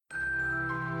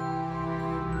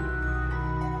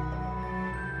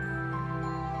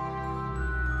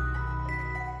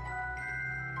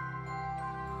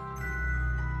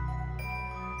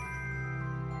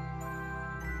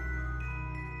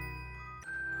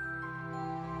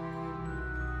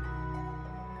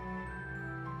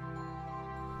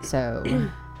So,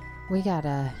 we got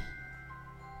a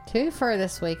twofer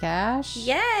this week, Ash.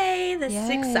 Yay! This is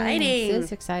exciting. This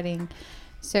is exciting.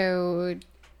 So,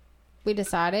 we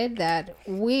decided that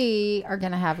we are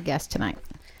going to have a guest tonight.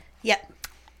 Yep.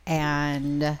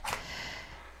 And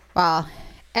while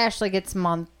Ashley gets him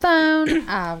on the phone,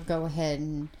 I'll go ahead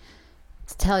and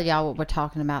tell y'all what we're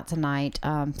talking about tonight.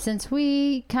 Since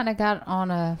we kind of got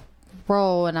on a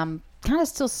roll and I'm kind of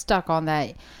still stuck on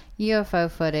that UFO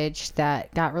footage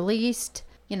that got released,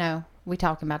 we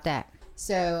talking about that.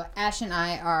 So Ash and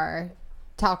I are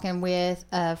talking with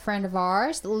a friend of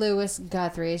ours. Lewis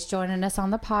Guthrie is joining us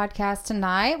on the podcast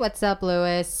tonight. What's up,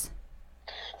 Lewis?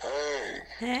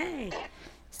 Hey.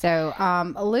 So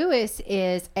Lewis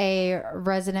is a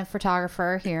resident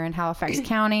photographer here in Halifax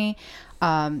County.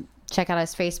 Check out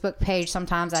his Facebook page.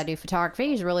 Sometimes I do photography.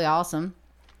 He's really awesome.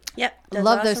 Yep.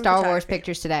 Love those Star Wars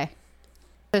pictures today.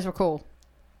 Those were cool.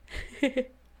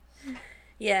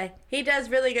 Yeah, he does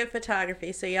really good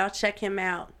photography, so y'all check him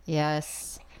out.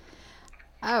 Yes.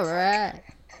 All right.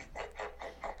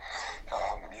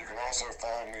 You can also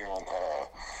find me on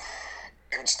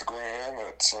Instagram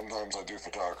at Sometimes I Do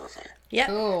Photography. Yep.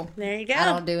 Cool. There you go. I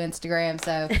don't do Instagram,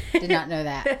 so did not know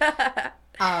that.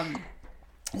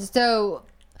 So,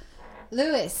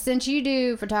 Lewis, since you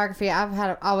do photography,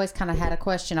 I've always kind of had a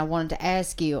question I wanted to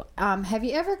ask you. Have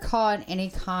you ever caught any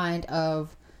kind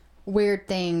of weird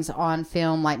things on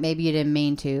film, like maybe you didn't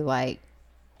mean to, like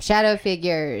shadow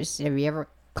figures? Have you ever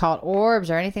caught orbs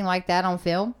or anything like that on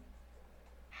film?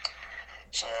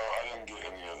 So I didn't get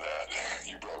any of that.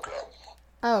 You broke up.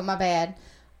 Oh, my bad.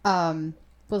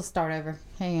 We'll start over.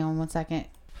 Hang on one second.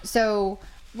 So,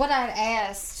 what I'd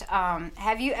asked,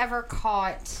 have you ever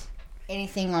caught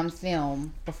anything on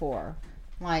film before?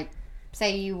 Like,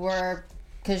 say you were,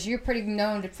 because you're pretty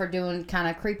known for doing kind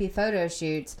of creepy photo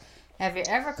shoots. Have you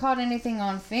ever caught anything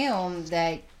on film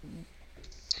that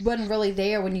wasn't really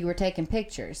there when you were taking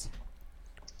pictures?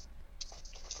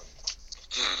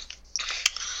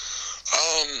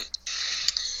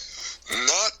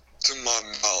 Not to my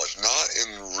knowledge, not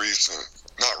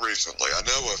recently. I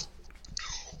know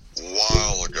a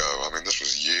while ago, this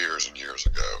was years and years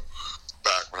ago,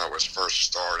 back when I was first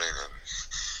starting, and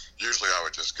usually I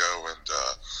would just go and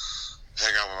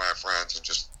hang out with my friends and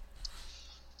just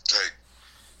take,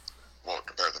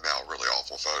 compared to now, really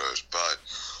awful photos. But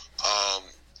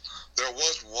there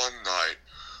was one night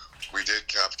we did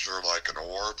capture like an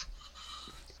orb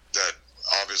that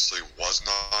obviously was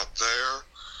not there,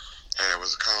 and it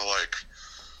was kind of like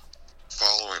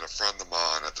following a friend of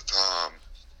mine at the time,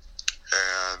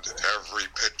 and every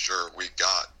picture we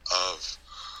got of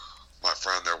my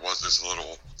friend, there was this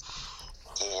little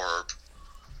orb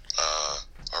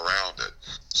around it.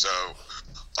 So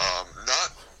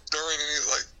not during any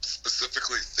like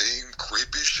specifically themed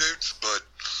creepy shoots, but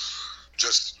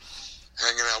just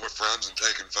hanging out with friends and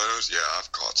taking photos. Yeah,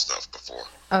 I've caught stuff before.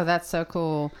 Oh, that's so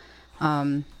cool.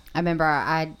 I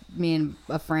remember me and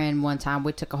a friend one time,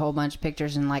 we took a whole bunch of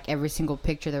pictures, and like every single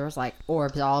picture there was like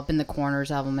orbs all up in the corners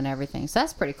of them and everything. So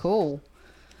that's pretty cool.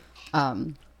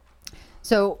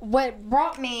 So what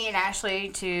brought me and Ashley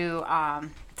to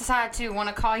decide to want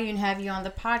to call you and have you on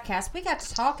the podcast, we got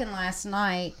to talking last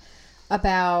night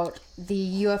about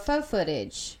the UFO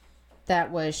footage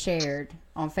that was shared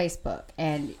on Facebook.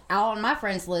 And out on my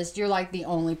friends list, you're like the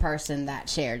only person that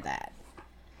shared that.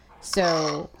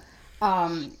 So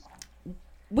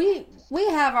we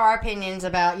have our opinions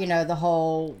about, the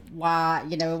whole why,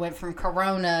 it went from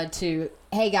Corona to,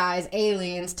 hey guys,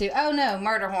 aliens, to, oh no,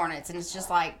 murder hornets. And it's just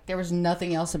like, there was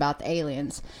nothing else about the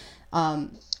aliens.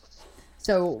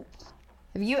 So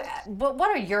what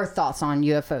are your thoughts on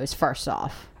UFOs first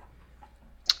off?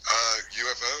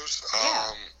 UFOs?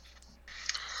 Yeah.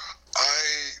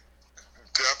 I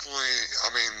definitely,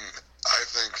 I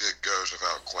think it goes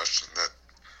without question that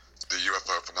the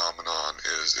UFO phenomenon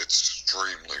is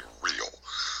extremely real.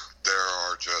 There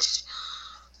are just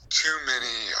too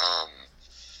many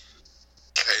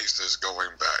cases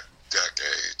going back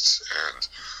decades, and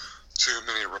too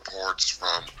many reports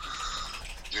from,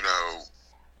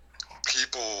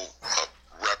 people,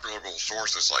 reputable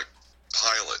sources like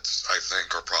pilots, I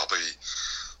think, are probably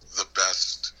the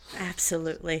best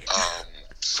Absolutely.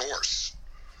 Source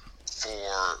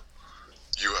for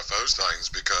UFO sightings,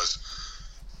 because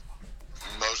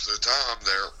most of the time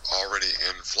they're already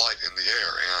in flight in the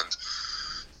air, and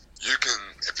you can,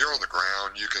 if you're on the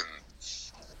ground, you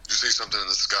see something in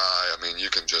the sky, you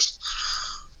can just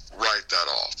write that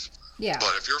off. Yeah.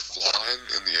 But if you're flying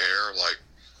in the air, like,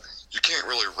 you can't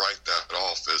really write that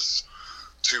off as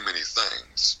too many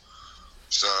things.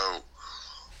 So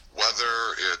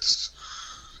whether it's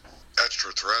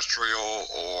extraterrestrial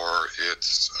or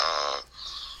it's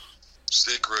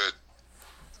secret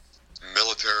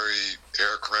military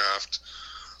aircraft.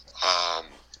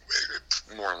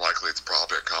 More than likely, it's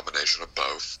probably a combination of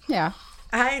both. Yeah.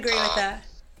 I agree with that.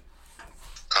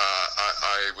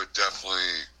 I would definitely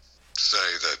say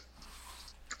that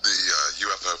the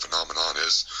UFO phenomenon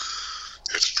is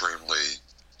extremely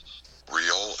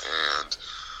real, and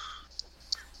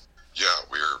yeah,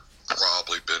 we're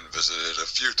probably been visited a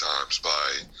few times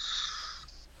by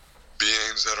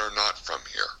beings that are not from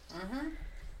here. Mm-hmm.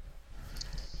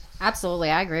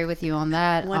 Absolutely, I agree with you on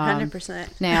that.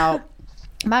 100%. Now,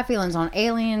 my feelings on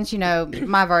aliens,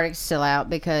 my verdict's still out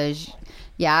because,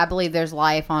 yeah, I believe there's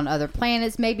life on other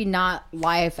planets. Maybe not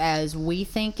life as we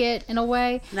think it in a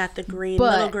way. Not the But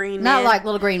little green not men. like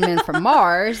little green men from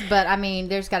Mars, but I mean,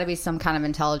 there's got to be some kind of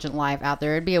intelligent life out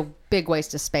there. It'd be a big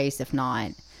waste of space if not.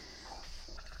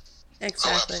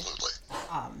 Exactly.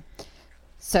 Oh, absolutely.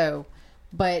 So,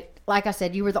 but like I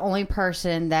said, you were the only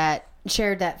person that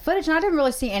shared that footage, and I didn't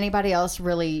really see anybody else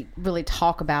really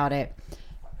talk about it.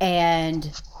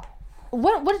 And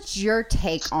what's your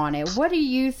take on it? What do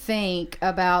you think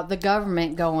about the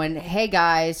government going, hey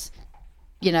guys,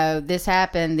 this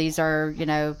happened. These are,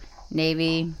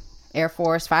 Navy, Air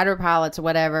Force, fighter pilots,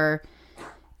 whatever.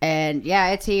 And yeah,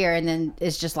 it's here. And then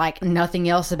it's just like nothing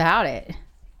else about it.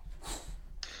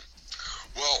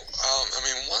 Well,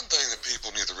 one thing that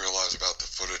people need to realize about the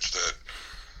footage that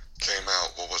came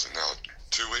out, what was it now,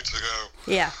 2 weeks ago?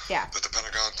 Yeah. That the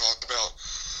Pentagon talked about,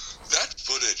 that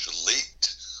footage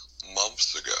leaked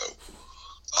months ago.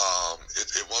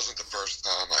 It wasn't the first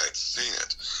time I had seen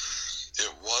it.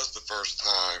 It was the first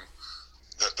time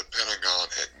that the Pentagon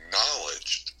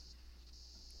acknowledged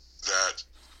that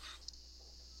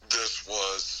this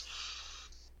was,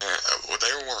 they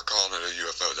weren't calling it a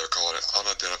UFO, they're calling it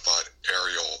unidentified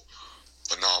aerial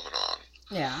phenomenon.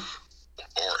 Yeah.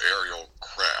 Or aerial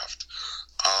craft.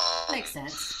 Makes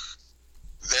sense.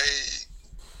 They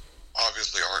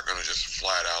obviously aren't going to just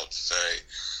flat out say,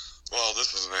 well,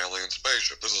 this is an alien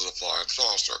spaceship, this is a flying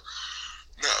saucer.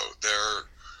 No, they're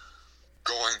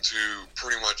going to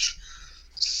pretty much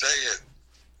say it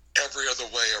every other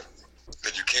way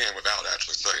that you can without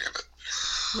actually saying it.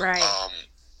 Right.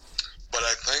 But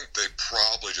I think they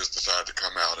probably just decided to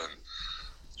come out and,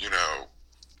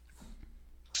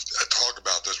 talk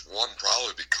about this, one,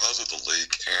 probably because of the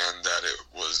leak, and that it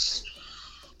was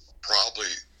probably,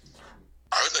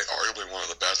 I would think, arguably one of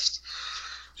the best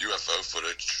UFO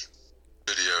footage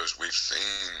videos we've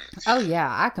seen. Oh,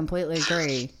 yeah, I completely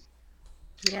agree.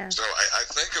 Yeah. So I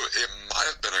think it might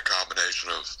have been a combination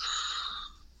of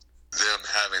them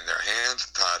having their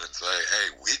hands tied and say,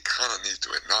 hey, we kind of need to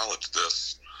acknowledge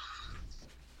this,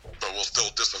 but we'll still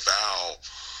disavow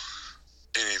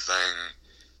anything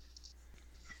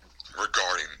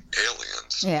regarding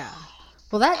aliens. Yeah.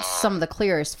 Well, that's some of the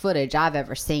clearest footage I've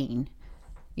ever seen.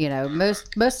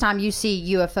 Most time you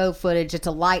see UFO footage, it's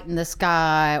a light in the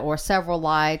sky or several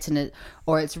lights,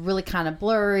 or it's really kind of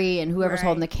blurry, and whoever's Right.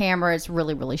 holding the camera, it's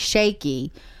really, really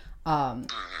shaky. And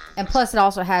plus, it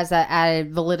also has that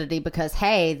added validity because,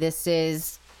 hey, this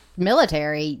is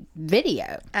military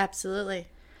video, Absolutely.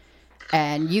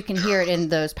 and you can hear it in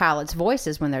those pilots'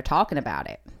 voices when they're talking about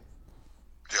it.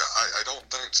 Yeah, I don't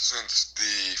think since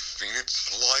the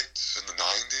Phoenix lights in the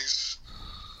 90s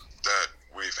that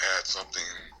we've had something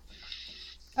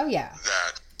Oh yeah.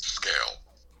 that scale.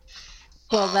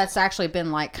 Well, that's actually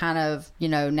been like kind of,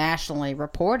 nationally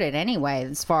reported anyway,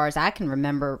 as far as I can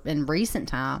remember in recent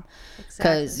time.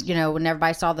 Because, when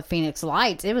everybody saw the Phoenix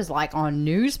lights, it was like on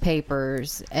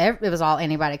newspapers. It was all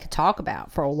anybody could talk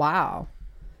about for a while.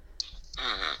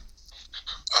 Mm-hmm.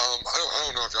 I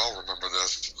don't know if y'all remember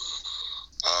this.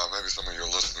 Maybe some of your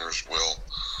listeners will.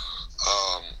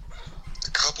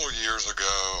 A couple of years ago,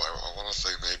 I want to say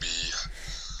maybe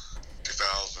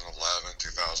 2011,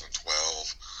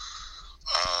 2012.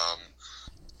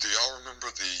 Do y'all remember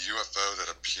the UFO that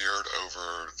appeared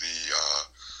over the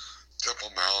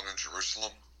Temple Mount in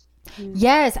Jerusalem?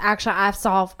 Yes, actually,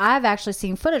 I've actually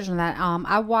seen footage on that.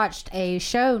 I watched a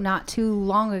show not too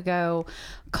long ago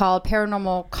called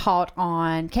Paranormal Caught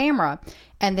on Camera,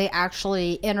 and they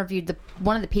actually interviewed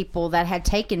one of the people that had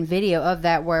taken video of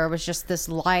that, where it was just this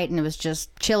light and it was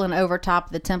just chilling over top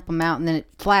of the Temple Mount, and then it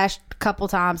flashed a couple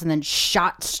times and then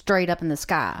shot straight up in the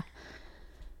sky.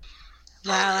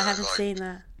 Wow, Oh, yeah, I haven't like, seen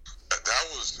that. That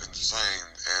was insane,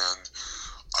 and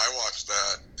I watched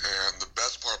that, and the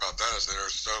best part about that is that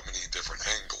there's so many different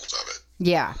angles of it.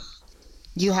 Yeah.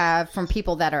 You have from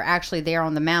people that are actually there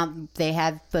on the mountain, they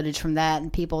have footage from that,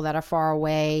 and people that are far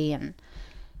away, and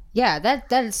Yeah,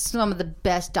 that is some of the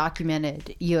best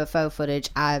documented UFO footage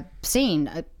I've seen,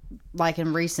 like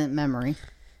in recent memory.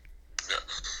 Yeah.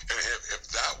 And if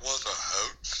that was a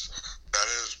hoax, that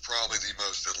is probably the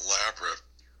most elaborate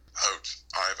hoax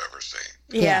I've ever seen.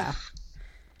 Yeah.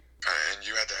 And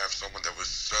you had to have someone that was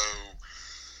so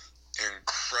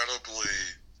incredibly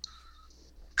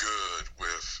good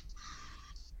with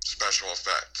special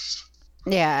effects.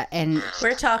 Yeah, and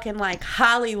We're talking like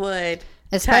Hollywood.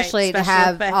 especially type to special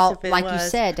have effects all, if it like you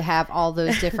was. said, to have all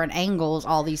those different angles,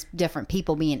 all these different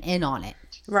people being in on it.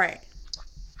 Right.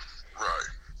 Right.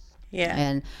 Yeah.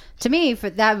 And to me, for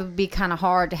that would be kind of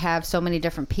hard to have so many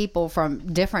different people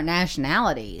from different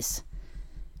nationalities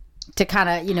to kind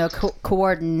of, you know,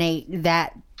 coordinate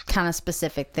that kind of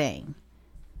specific thing.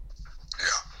 Yeah.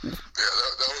 Yeah,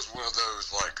 that was one of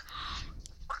those, like,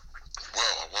 well,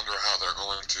 I wonder how they're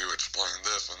going to explain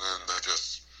this, and then they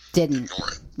just Didn't. ignore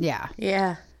it. Yeah.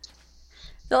 Yeah.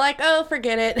 They're like, oh,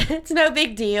 forget it. It's no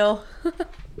big deal.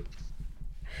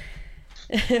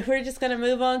 We're just going to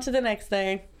move on to the next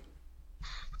thing.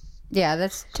 Yeah,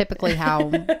 that's typically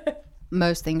how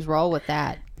most things roll with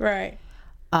that. Right.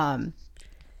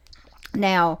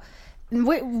 Now,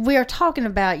 we are talking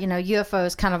about, you know,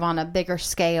 UFOs kind of on a bigger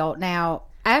scale. Now,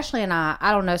 Ashley and I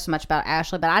don't know so much about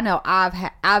Ashley, but I know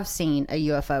I've seen a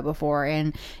UFO before,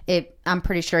 and I'm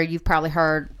pretty sure you've probably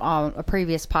heard on a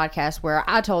previous podcast where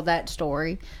I told that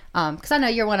story, because I know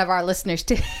you're one of our listeners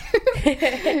too.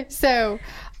 So,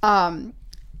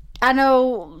 I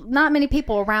know not many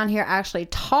people around here actually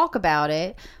talk about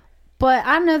it, but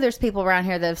I know there's people around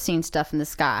here that have seen stuff in the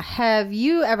sky. Have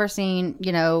you ever seen,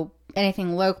 you know,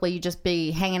 anything locally? You just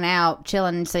be hanging out,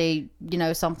 chilling, and see, you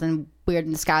know, something weird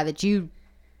in the sky that you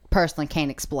personally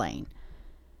can't explain?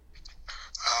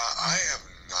 I have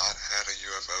not had a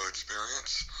UFO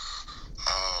experience.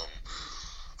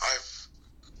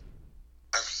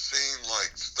 I've seen,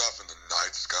 like, stuff in the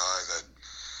night sky that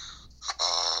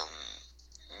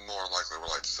more likely were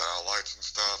like satellites and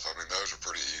stuff. I mean, those are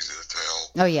pretty easy to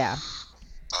tell. Oh, yeah.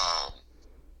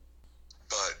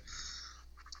 But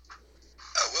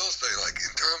I will say, like,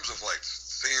 in terms of, like,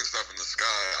 seeing stuff in the sky,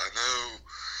 I know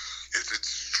it's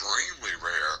extremely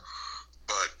rare,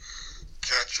 but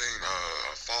catching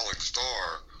a falling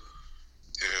star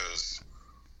is,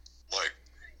 like,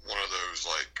 one of those,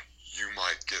 like, you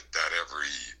might get that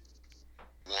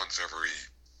once every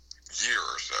year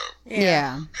or so.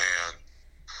 Yeah. And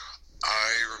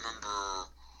I remember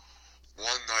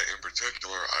one night in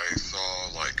particular, I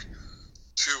saw like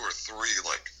 2 or 3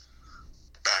 like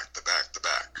back to back to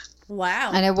back.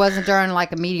 Wow. And it wasn't during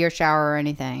like a meteor shower or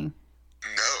anything.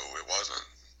 No, it wasn't.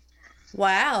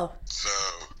 Wow. So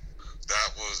that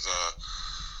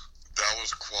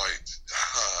was quite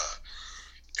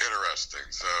interesting.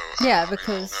 So Yeah, I mean,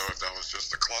 because I don't know if that was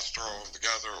just a cluster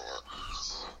altogether or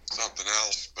something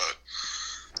else, but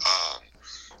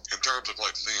in terms of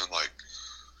like seeing like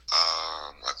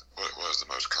what was the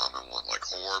most common one, like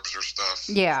orbs or stuff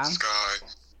Yeah. in the sky,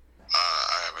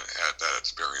 I haven't had that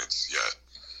experience yet.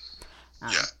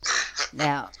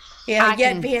 Yeah. Yeah, I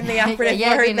yet can- being the operative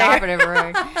yet word being the there. operative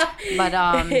word. But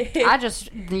I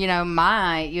just, you know,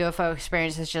 my UFO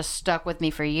experience has just stuck with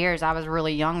me for years. I was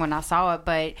really young when I saw it,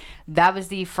 but that was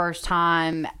the first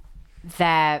time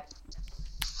that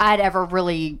I'd ever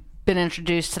really been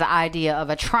introduced to the idea of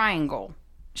a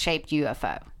triangle-shaped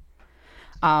UFO.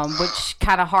 Which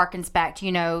kind of harkens back to,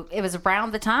 you know, it was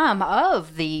around the time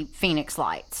of the Phoenix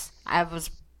Lights. I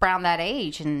was around that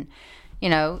age, and you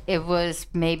know, it was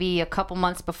maybe a couple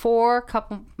months before, a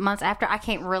couple months after. I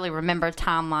can't really remember a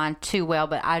timeline too well,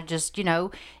 but I just, you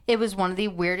know, it was one of the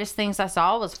weirdest things I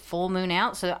saw. It was full moon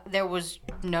out, so there was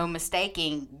no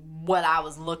mistaking what I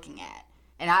was looking at.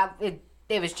 And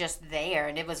it was just there,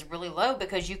 and it was really low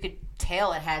because you could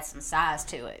tell it had some size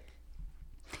to it.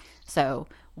 So,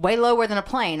 way lower than a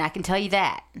plane, I can tell you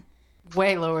that.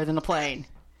 Way lower than a plane.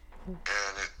 And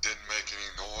it didn't make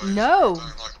any noise. No. Or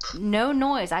anything like that. No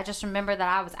noise. I just remember that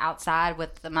I was outside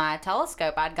with my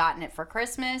telescope. I'd gotten it for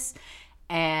Christmas,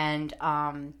 and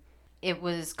it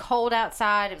was cold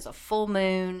outside. It was a full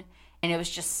moon, and it was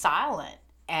just silent.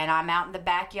 And I'm out in the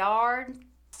backyard.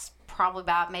 It's probably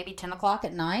about maybe 10 o'clock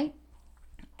at night,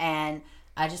 and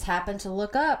I just happened to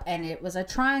look up, and it was a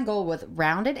triangle with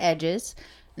rounded edges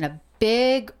and a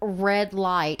big red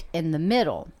light in the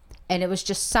middle. And it was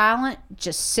just silent,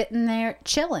 just sitting there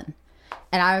chilling.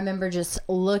 And I remember just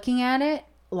looking at it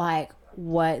like,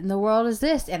 what in the world is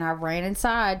this? And I ran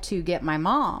inside to get my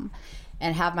mom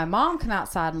and have my mom come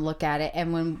outside and look at it.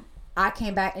 And when I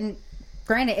came back, and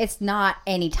granted, it's not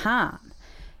any time.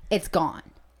 It's gone.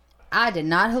 I did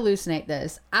not hallucinate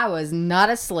this. I was not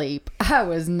asleep. I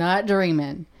was not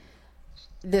dreaming.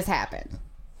 this happened.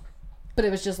 But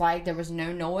it was just like, there was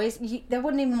no noise. There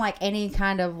wasn't even like any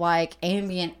kind of like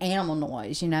ambient animal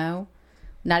noise, you know?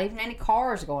 Not even any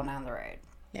cars going down the road.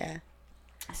 Yeah.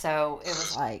 So it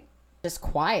was like just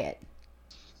quiet.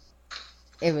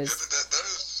 It was.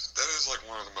 That is like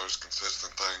one of the most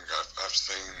consistent things I've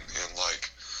seen in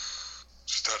like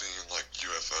studying like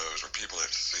UFOs or people that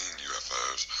have seen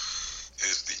UFOs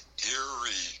is the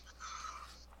eerie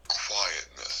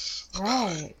quietness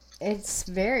about it. Right. It's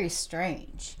very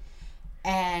strange.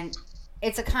 And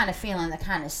it's a kind of feeling that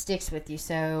kind of sticks with you.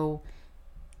 So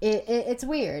it's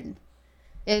weird.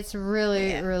 It's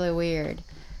really, really weird.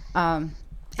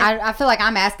 I feel like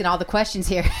I'm asking all the questions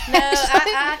here. No,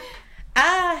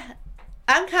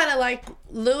 I'm kind of like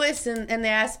Lewis in the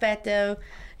aspect of,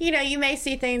 you know, you may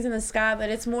see things in the sky, but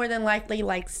it's more than likely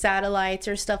like satellites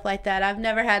or stuff like that. I've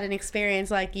never had an experience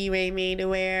like you, Amy, to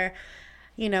where,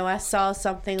 you know, I saw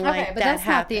something like but that that's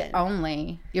happen. not the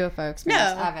only UFO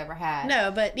experience No. I've ever had.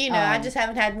 No, but, you know, I just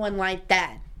haven't had one like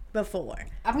that before.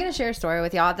 I'm going to share a story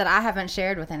with y'all that I haven't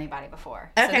shared with anybody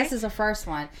before. So Okay. this is the first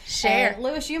one. Share. And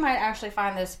Lewis, you might actually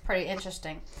find this pretty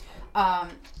interesting.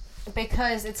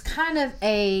 Because it's kind of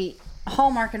a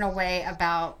hallmark in a way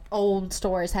about old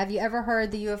stories. Have you ever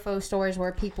heard the UFO stories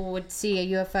where people would see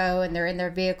a UFO and they're in their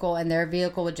vehicle and their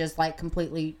vehicle would just like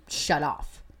completely shut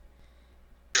off?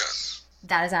 Yes.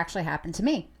 That has actually happened to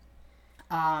me.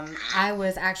 I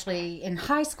was actually in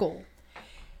high school,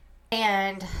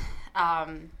 and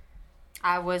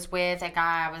I was with a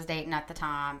guy I was dating at the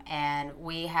time, and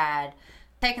we had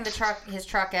taken his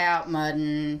truck out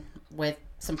mudding with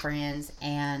some friends,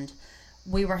 and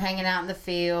we were hanging out in the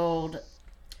field,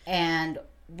 and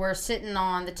we're sitting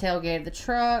on the tailgate of the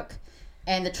truck,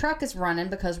 and the truck is running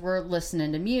because we're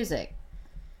listening to music,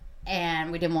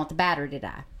 and we didn't want the battery to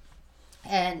die.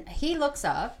 And he looks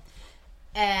up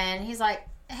and he's like,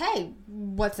 "Hey,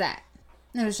 what's that?"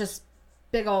 And it was just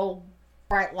big old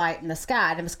bright light in the sky,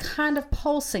 and it was kind of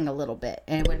pulsing a little bit,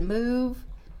 and it would move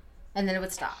and then it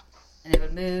would stop, and it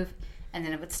would move and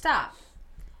then it would stop.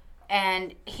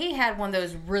 And he had one of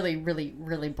those really, really,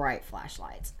 really bright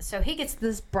flashlights. So he gets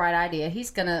this bright idea.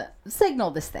 He's going to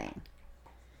signal this thing,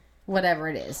 whatever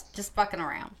it is, just fucking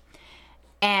around.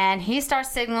 And he starts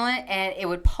signaling, and it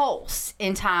would pulse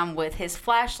in time with his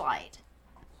flashlight.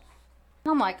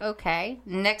 I'm like, okay.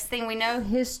 Next thing we know,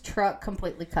 his truck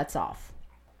completely cuts off.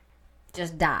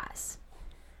 Just dies.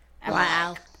 I'm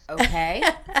Wow. like, okay.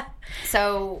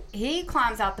 So he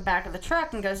climbs out the back of the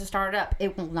truck and goes to start it up.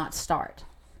 It will not start.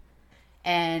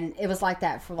 And it was like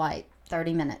that for like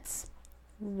 30 minutes.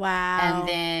 Wow. And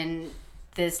then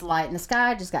this light in the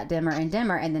sky just got dimmer and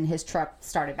dimmer, and then his truck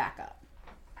started back up.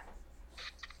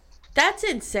 That's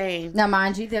insane. Now,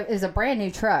 mind you, it was a brand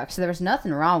new truck, so there was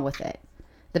nothing wrong with it.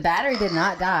 The battery did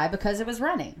not die because it was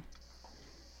running.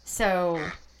 So,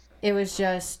 it was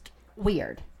just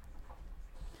weird.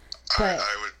 But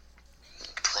I would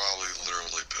probably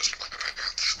literally piss my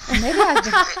pants.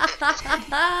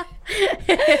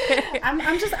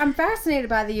 I'm fascinated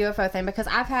by the UFO thing because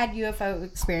I've had UFO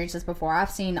experiences before. I've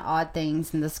seen odd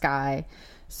things in the sky.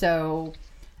 So,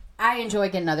 I enjoy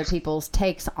getting other people's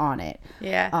takes on it.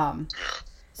 Yeah.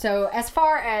 So as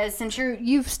far as, since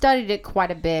you've studied it quite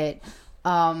a bit,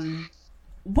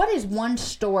 what is one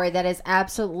story that has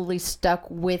absolutely stuck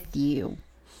with you,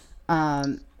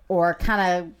 or kind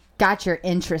of got your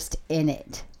interest in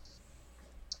it?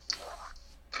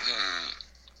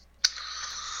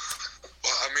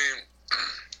 Well, I mean,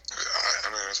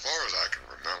 as far as I can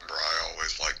remember, I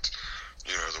always liked,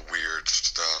 you know, the weird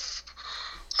stuff.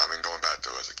 I mean, going back to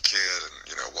as a kid and,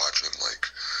 you know, watching like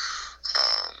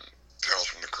Tales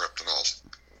from the Crypt and all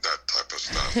that type of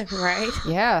stuff. Right.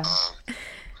 Yeah.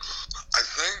 I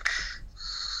think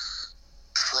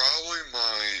probably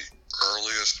my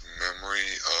earliest memory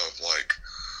of like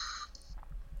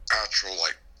actual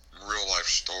like real life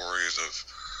stories of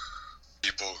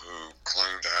people who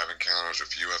claim to have encounters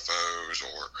with UFOs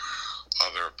or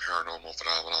other paranormal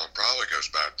phenomenon probably goes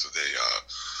back to the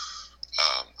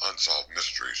Unsolved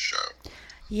Mysteries show.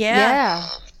 Yeah.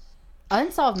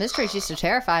 Unsolved Mysteries used to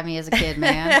terrify me as a kid,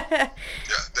 man. Yeah,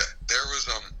 there was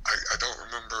I don't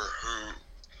remember who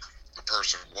the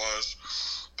person was,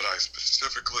 but I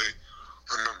specifically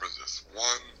remember this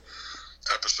one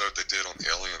episode they did on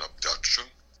alien abduction.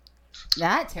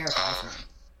 That terrifies me.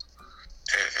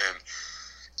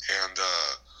 And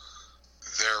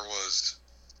there was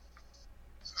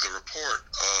the report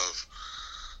of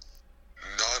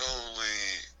not only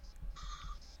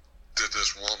did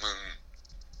this woman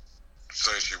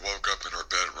say she woke up in her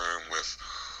bedroom with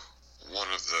one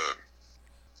of the,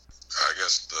 I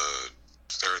guess, the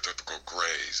stereotypical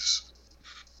grays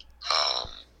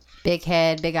Big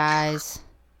head, big eyes.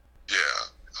 Yeah,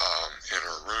 in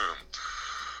her room.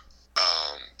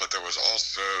 But there was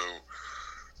also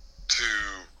 2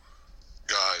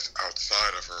 guys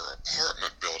outside of her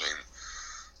apartment building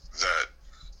that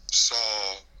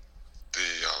saw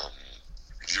the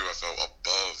UFO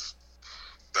above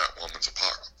that woman's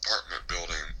apartment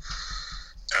building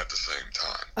at the same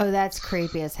time. Oh, that's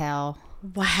creepy as hell.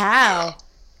 Wow.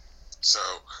 So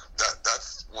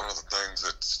that's one of the things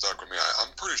that stuck with me.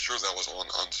 I'm pretty sure that was on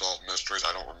Unsolved Mysteries.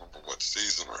 I don't remember what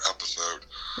season or episode.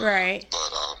 Right.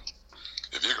 But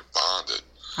if you could find it,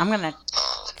 I'm gonna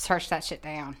search that shit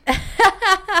down.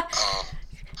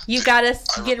 You got us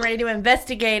getting ready to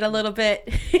investigate a little bit.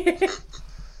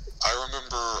 I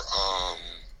remember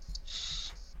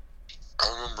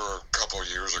a couple of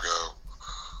years ago.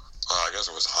 I guess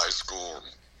it was high school.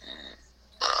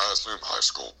 I assume high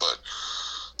school, but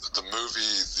the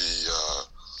movie,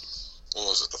 what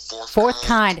was it? The Fourth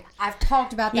Kind. I've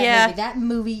talked about that Yeah. movie. That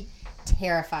movie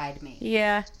terrified me.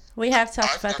 Yeah, we have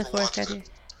talked I've about the never fourth watched kind. it.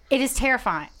 It is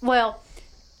terrifying. Well,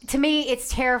 to me, it's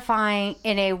terrifying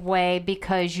in a way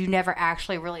because you never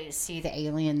actually really see the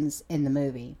aliens in the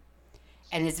movie.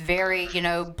 And it's very,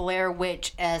 Blair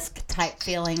Witch-esque type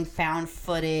feeling, found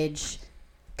footage,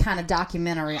 kind of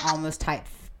documentary almost type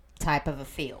of a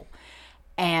feel.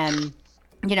 And,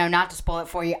 not to spoil it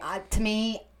for you, to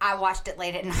me, I watched it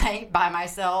late at night by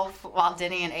myself while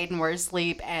Denny and Aiden were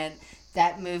asleep, and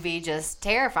that movie just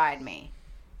terrified me.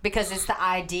 Because it's the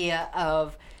idea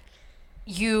of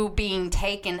you being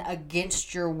taken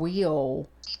against your will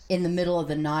in the middle of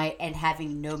the night and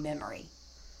having no memory.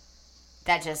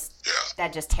 That just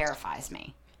terrifies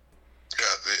me. Yeah,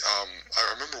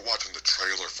 I remember watching the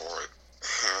trailer for it,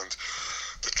 and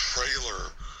the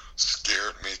trailer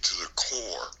scared me to the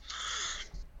core.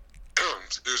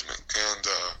 Excuse me. And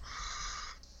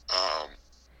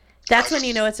That's when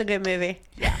you know it's a good movie.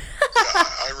 yeah,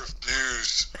 I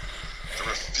refuse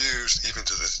even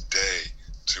to this day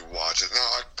to watch it. Now,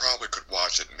 I probably could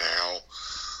watch it now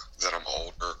that I'm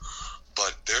older,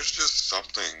 but there's just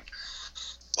something,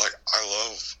 like, I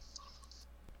love...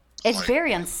 It's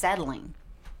very unsettling.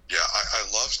 Yeah, I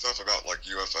love stuff about, like,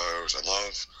 UFOs. I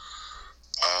love...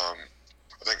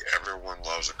 I think everyone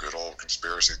loves a good old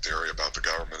conspiracy theory about the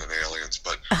government and aliens,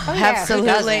 but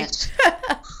Absolutely.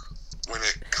 when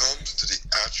it comes to the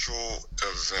actual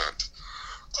event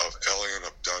of alien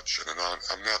abduction, and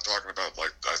I'm not talking about,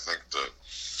 like, I think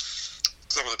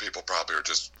some of the people probably are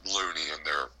just loony in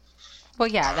their... Well,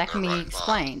 yeah, that their can be right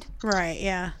explained. Right,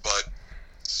 yeah. But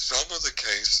some of the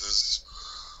cases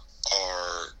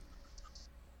are...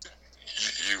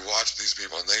 You watch these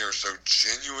people, and they are so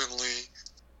genuinely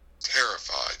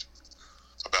terrified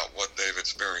about what they've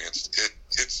experienced.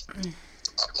 It's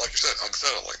like you said,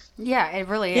 unsettling. Yeah, it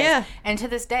really is. Yeah. And to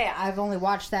this day, I've only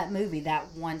watched that movie that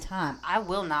one time. I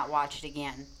will not watch it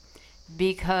again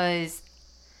because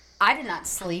I did not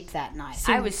sleep that night.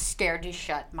 I was scared to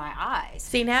shut my eyes.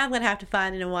 See, now I'm going to have to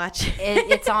find it and watch it.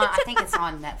 It's on. I think it's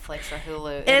on Netflix or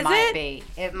Hulu. Is might it? be.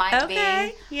 It might be.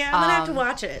 Okay. Yeah, I'm going to have to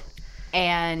watch it.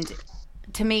 And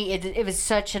to me, it was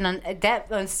such that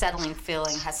unsettling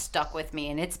feeling has stuck with me,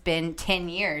 and it's been 10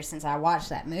 years since I watched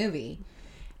that movie,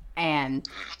 and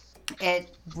it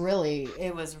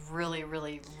was really,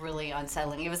 really, really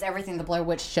unsettling. It was everything the Blair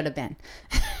Witch should have been.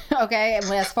 Okay, and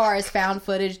as far as found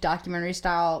footage, documentary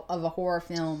style of a horror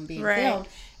film being filmed,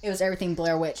 it was everything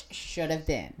Blair Witch should have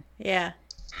been. Yeah.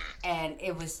 And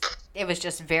it was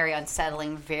just very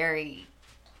unsettling, very...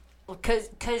 Because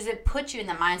it puts you in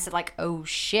the mindset like, oh,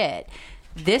 shit,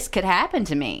 this could happen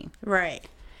to me. Right.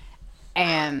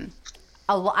 And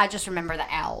I just remember the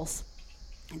owls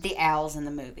in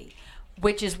the movie,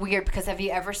 which is weird because have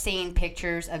you ever seen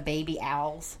pictures of baby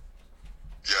owls?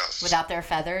 Yes. Without their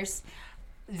feathers?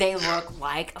 They look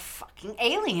like fucking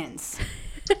aliens.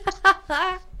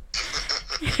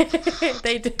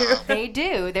 They do. They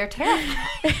do. They're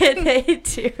terrifying. They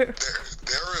do.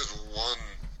 There is one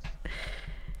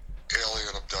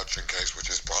alien abduction case which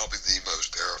is probably the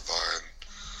most terrifying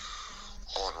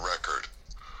on record.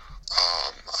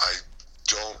 I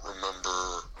don't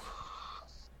remember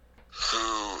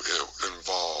who it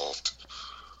involved.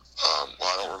 Well,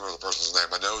 I don't remember the person's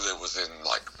name. I know that it was in,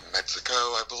 like, Mexico,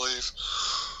 I believe.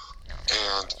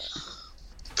 And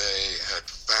they had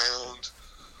found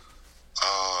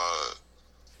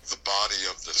the body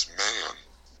of this man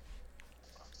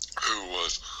who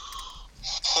was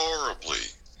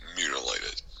horribly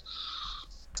mutilated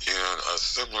in a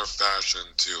similar fashion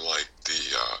to, like,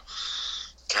 the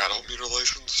cattle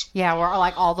mutilations. Yeah, where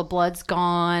like all the blood's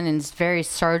gone and it's very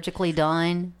surgically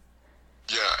done.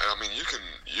 Yeah, and I mean you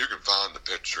can find the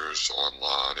pictures pictures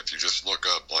online. If you just look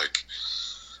up like,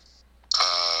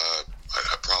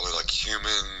 probably like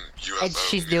human UFO.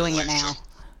 She's doing it now.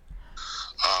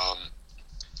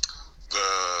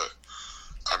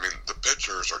 The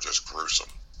pictures are just gruesome.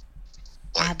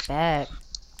 I bet.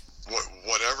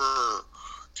 Whatever,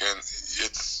 and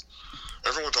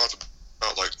everyone talks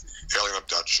about like alien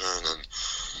abduction and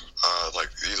like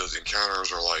either the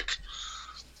encounters are like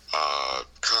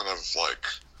kind of like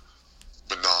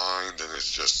benign, and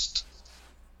it's just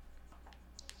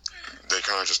they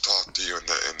kind of just talk to you and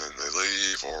then they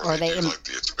leave, or they do like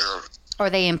the experiment, or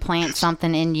they implant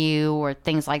something in you, or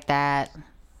things like that.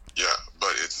 Yeah,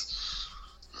 but it's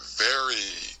very.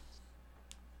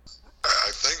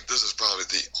 I think this is probably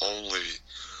the only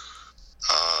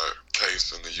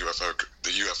case in the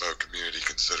UFO community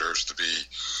considers to be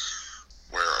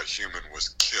where a human was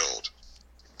killed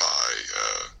by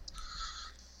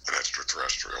an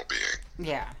extraterrestrial being.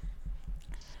 Yeah.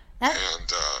 And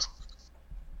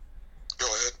go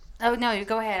ahead. Oh no, you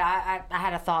go ahead. I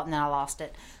had a thought and then I lost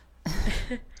it.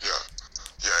 Yeah,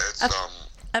 it's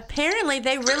apparently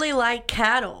they really like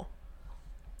cattle.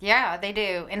 Yeah, they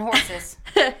do, and horses.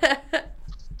 Yeah.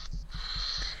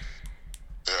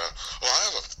 Well,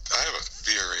 I have a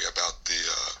theory about the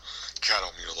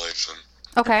cattle mutilation.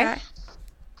 Okay.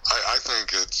 I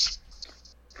think it's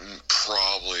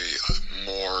probably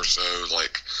more so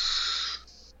like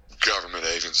government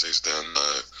agencies than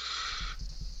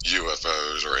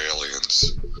UFOs or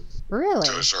aliens. Really?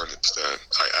 To a certain extent.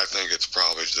 I think it's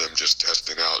probably them just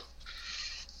testing out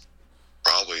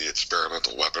probably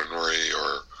experimental weaponry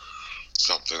or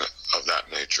something of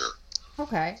that nature.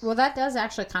 Okay. Well, that does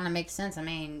actually kind of make sense. I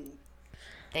mean,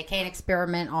 they can't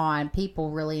experiment on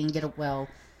people really and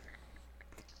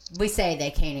we say they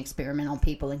can't experiment on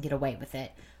people and get away with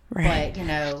it. Right.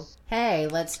 But, hey,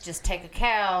 let's just take a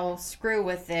cow, screw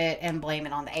with it, and blame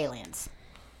it on the aliens.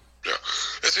 Yeah.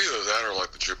 It's either that or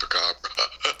like the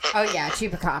chupacabra. Oh, yeah,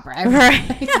 chupacabra.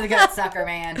 Everybody the goat sucker,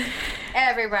 man.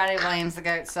 Everybody blames the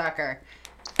goat sucker.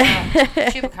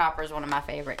 Chupacabra is one of my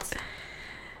favorites.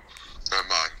 And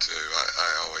mine, too.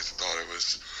 I always thought it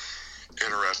was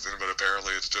interesting, but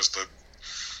apparently it's just a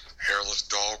hairless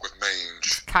dog with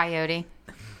mange. Coyote.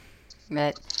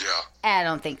 But yeah. I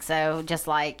don't think so. Just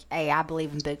like, hey, I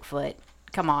believe in Bigfoot.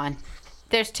 Come on.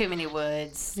 There's too many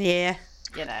woods. Yeah.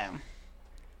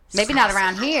 Maybe not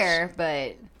around here,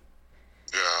 but...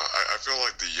 Yeah, I feel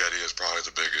like the Yeti is probably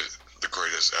the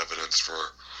greatest evidence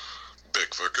for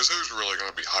Bigfoot, because who's really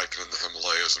going to be hiking in the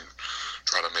Himalayas and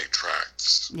try to make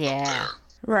tracks up there?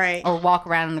 Right. Or walk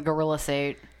around in a gorilla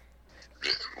suit.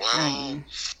 Yeah, well...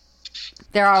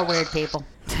 there are weird people.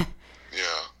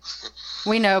 Yeah.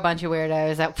 We know a bunch of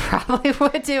weirdos that probably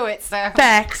would do it, so...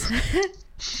 Facts.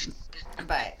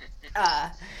 But,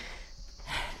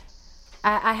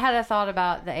 I had a thought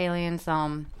about the aliens,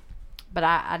 but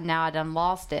I done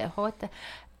lost it. What the?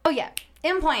 Oh yeah,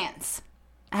 implants.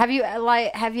 Have you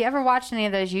ever watched any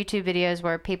of those YouTube videos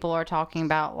where people are talking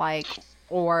about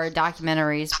or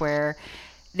documentaries where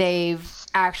they've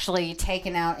actually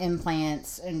taken out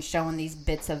implants and showing these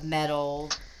bits of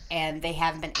metal, and they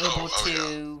haven't been able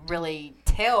to really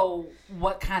tell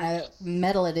what kind of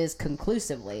metal it is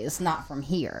conclusively? It's not from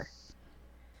here.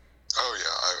 Oh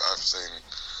yeah, I've seen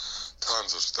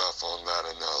tons of stuff on that,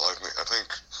 and I think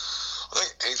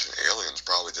Ancient Aliens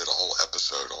probably did a whole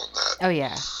episode on that. Oh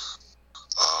yeah.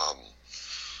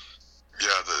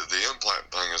 Yeah, the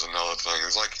implant thing is another thing.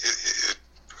 It's like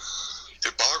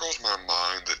it boggles my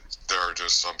mind that there are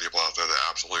just some people out there that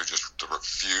absolutely just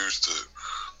refuse to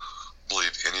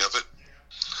believe any of it.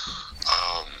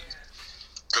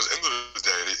 Because at the end of the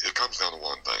day, it comes down to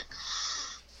one thing.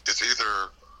 It's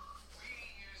either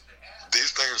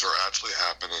these things are actually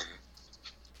happening.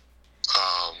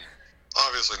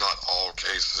 Obviously not all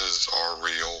cases are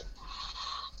real,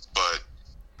 but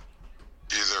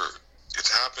either it's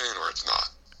happening or it's not.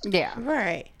 Yeah.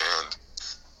 Right. And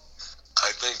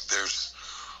I think there's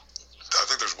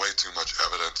way too much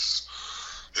evidence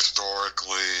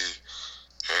historically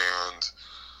and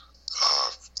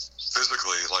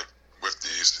physically, like with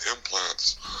these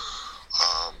implants,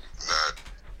 that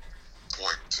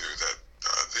point to that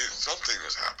something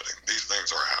is happening. These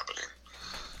things are happening.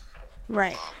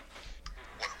 Right.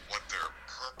 What their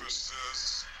purpose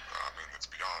is, it's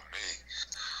beyond me.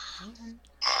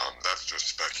 That's just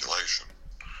speculation.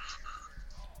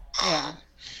 Yeah.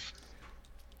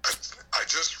 I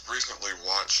just recently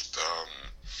watched,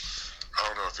 I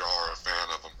don't know if y'all are a fan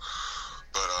of them,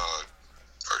 but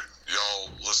y'all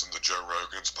listen to Joe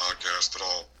Rogan's podcast at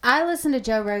all? I listen to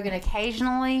Joe Rogan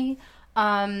occasionally.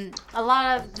 A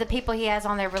lot of the people he has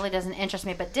on there really doesn't interest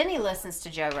me, but Denny listens to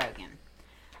Joe Rogan.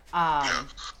 Um,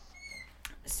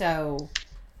 so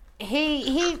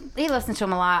he listens to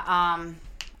him a lot.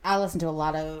 I listen to a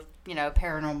lot of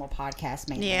paranormal podcasts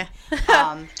mainly. Yeah.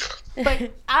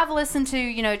 But I've listened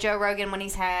to Joe Rogan when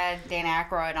he's had Dan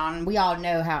Aykroyd on. We all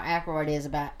know how Aykroyd is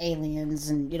about aliens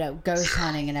and ghost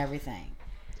hunting and everything.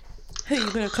 Who you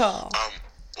gonna call?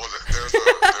 Well, there's a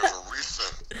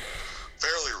recent,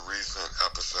 fairly recent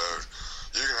episode.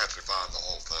 You can actually find the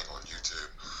whole thing on YouTube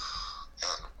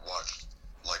and watch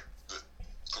like the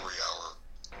 3-hour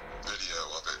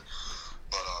video of it.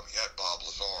 But he had Bob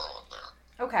Lazar on there.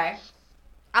 Okay.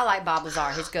 I like Bob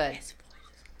Lazar. He's good. And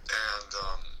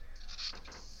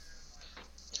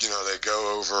they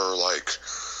go over like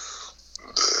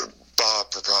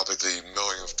Bob, for probably the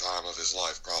millionth time of his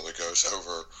life, probably goes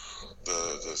over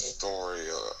the story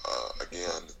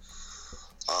again.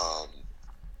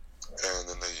 And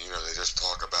then they just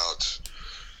talk about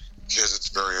his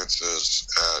experiences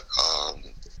at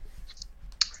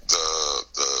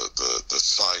the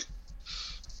site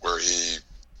where he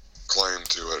claimed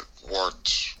to have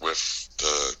worked with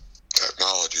the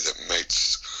technology that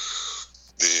makes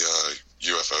the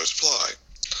UFOs fly.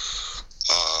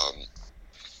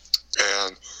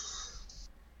 And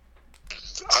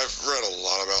I've read a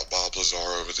lot about Bob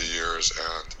Lazar over the years,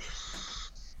 and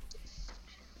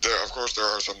of course there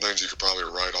are some things you could probably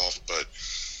write off, but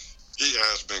he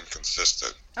has been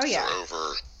consistent for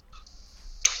over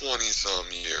 20-some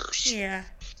years. Yeah.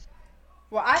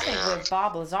 Well, I think with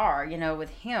Bob Lazar, with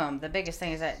him, the biggest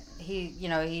thing is that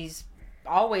he's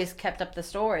always kept up the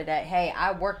story that, hey,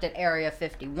 I worked at Area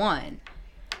 51.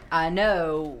 I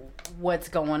know what's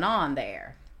going on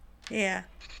there. Yeah.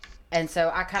 And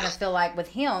so I kind of feel like with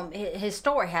him, his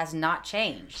story has not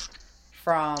changed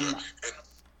from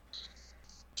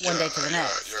one day to the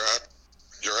next.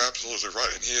 You're absolutely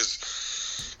right. And he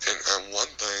is, and one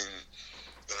thing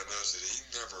that I know is that he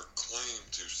never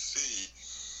claimed to see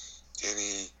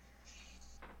any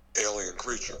alien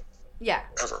creature. Yeah.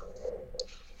 Ever.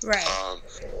 Right.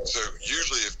 So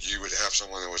usually if you would have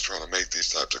someone that was trying to make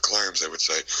these types of claims, they would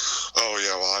say, oh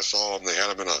yeah, well I saw them, they had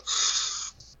them in a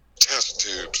test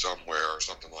tube somewhere or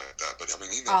something like that. But I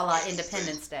mean, he never like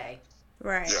Independence Day.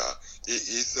 Right. Yeah. He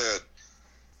said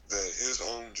that his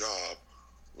own job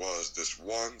was this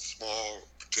one small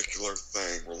particular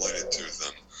thing related to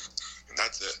them, and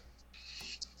that's it.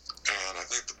 And I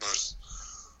think the most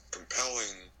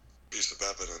compelling piece of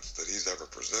evidence that he's ever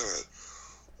presented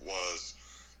was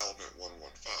Element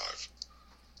 115.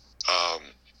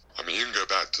 I mean, you can go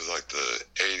back to like the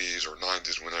 80s or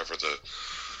 90s, whenever the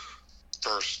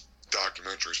first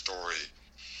documentary story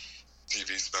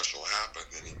TV special happened,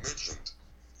 and he mentioned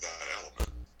that element.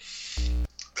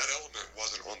 That element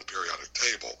wasn't on the periodic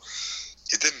table.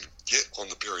 It didn't get on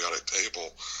the periodic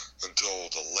table until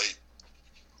the late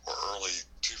or early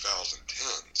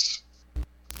 2010s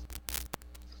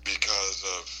because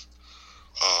of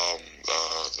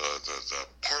the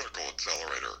particle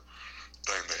accelerator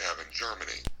thing they have in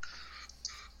Germany.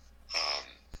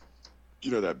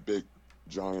 That big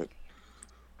giant,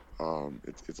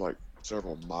 it's like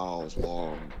several miles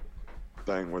long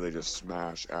thing where they just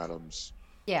smash atoms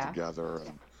together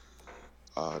and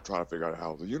try to figure out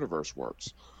how the universe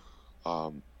works.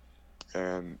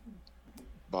 And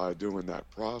by doing that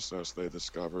process, they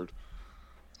discovered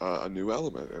a new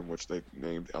element in which they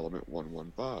named Element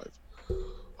 115.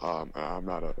 I'm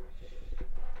not a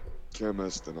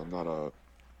chemist, and I'm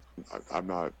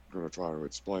not going to try to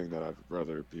explain that. I'd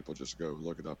rather people just go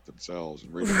look it up themselves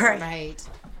and read it. Right.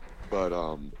 But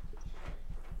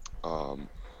I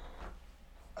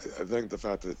think the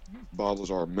fact that Bob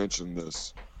Lazar mentioned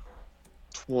this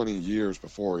 20 years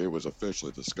before it was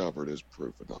officially discovered is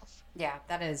proof enough. Yeah,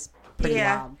 that is pretty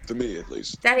wild. To me, at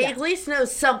least. That he at least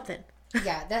knows something.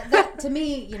 Yeah, that to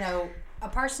me, a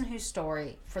person whose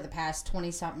story for the past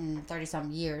 20-something,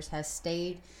 30-something years has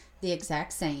stayed the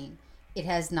exact same. It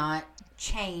has not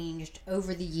changed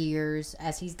over the years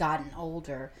as he's gotten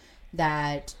older.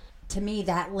 That, to me,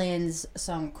 that lends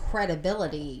some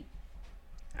credibility.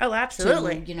 Oh,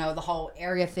 absolutely. To, the whole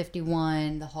Area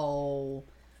 51, the whole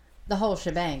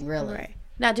shebang, really. Right.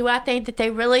 Now, do I think that they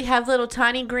really have little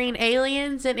tiny green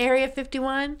aliens in Area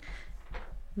 51?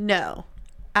 No,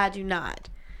 I do not.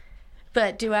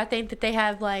 But do I think that they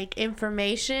have,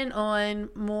 information on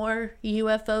more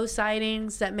UFO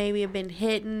sightings that maybe have been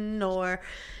hidden or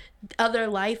other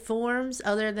life forms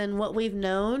other than what we've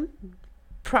known?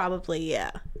 Probably,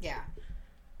 yeah. Yeah.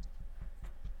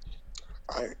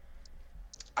 I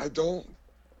don't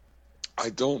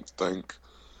think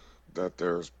that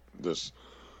there's this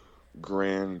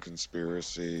grand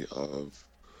conspiracy of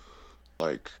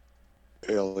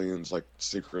aliens like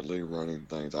secretly running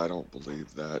things. I don't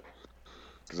believe that,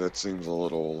 because that seems a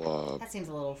little. That seems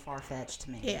a little far-fetched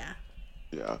to me. Yeah.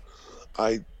 Yeah,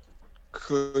 I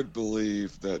could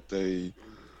believe that they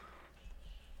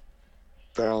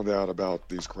found out about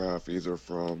these craft either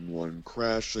from one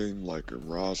crashing, like in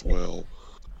Roswell,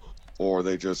 or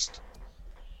they just,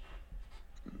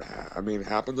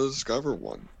 happened to discover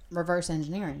one Reverse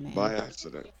engineering, man. by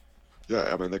accident.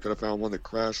 Yeah, they could have found one that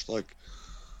crashed like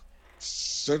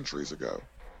centuries ago,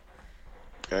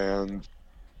 and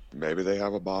maybe they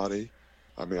have a body.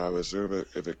 I would assume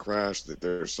if it crashed that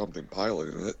there's something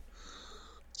piloting it.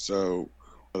 So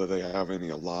whether they have any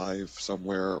alive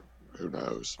somewhere, who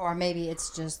knows? Or maybe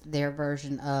it's just their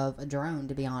version of a drone,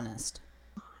 to be honest.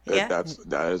 Yeah. That's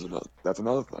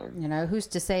another thing. You know, who's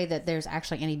to say that there's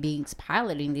actually any beings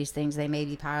piloting these things? They may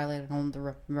be piloted on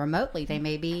the remotely. They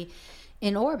may be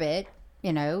in orbit.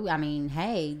 You know,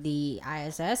 hey, the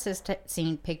ISS has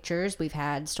seen pictures. We've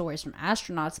had stories from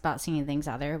astronauts about seeing things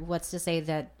out there. What's to say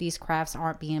that these crafts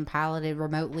aren't being piloted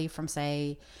remotely from,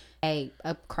 say, a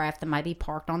craft that might be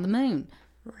parked on the moon?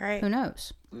 Right. Who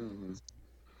knows? Mm-hmm.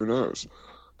 Who knows?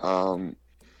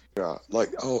 Yeah,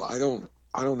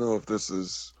 I don't know if this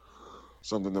is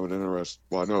something that would interest.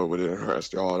 Well, I know it would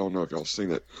interest y'all. I don't know if y'all seen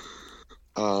it.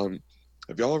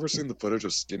 Have y'all ever seen the footage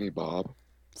of Skinny Bob?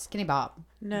 Skinny Bob.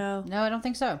 No. No, I don't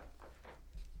think so.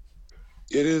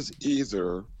 It is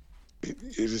either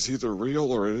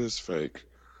real or it is fake.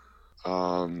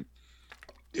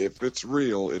 If it's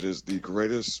real, it is the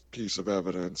greatest piece of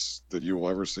evidence that you will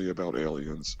ever see about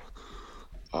aliens.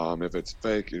 If it's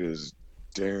fake, it is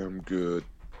damn good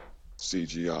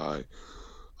CGI.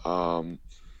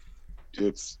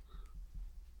 It's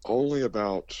only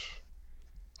about,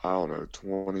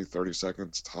 20, 30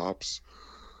 seconds tops.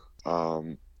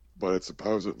 But it's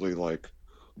supposedly like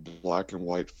black and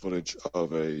white footage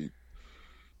of a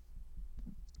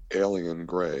alien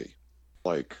gray,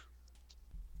 like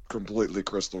completely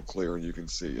crystal clear, and you can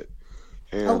see it.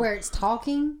 And where it's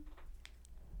talking?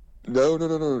 No,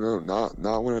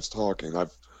 not when it's talking. I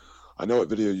know what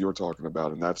video you're talking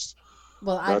about, and that's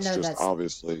I know just that's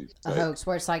obviously a hoax,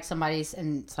 where it's like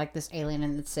it's like this alien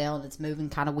in the cell and it's moving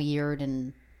kind of weird,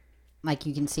 and like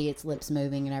you can see its lips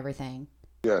moving and everything.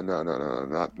 Yeah, no,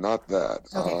 not that.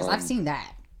 Okay, because I've seen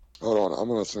that. Hold on, I'm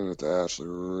gonna send it to Ashley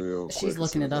real quick. She's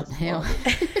looking it up now.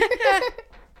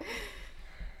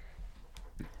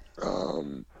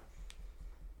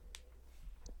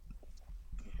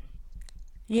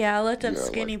 Yeah, I looked up Yeah,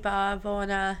 Skinny Bob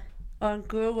on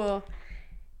Google.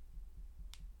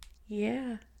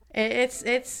 Yeah,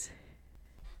 it's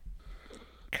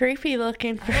creepy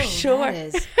looking for sure. That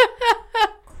is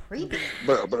creepy.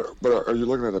 But are you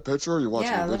looking at a picture or are you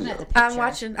watching Yeah, a looking video? at the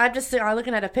picture. I'm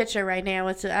looking at a picture right now.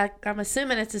 I'm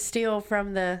assuming it's a steal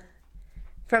from the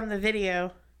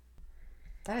video.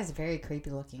 That is very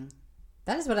creepy looking.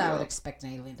 That is what I would expect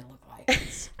an alien to look like.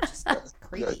 It's just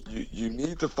creepy. Yeah, you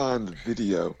need to find the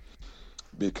video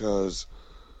because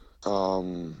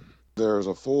there's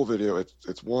a full video.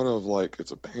 It's one of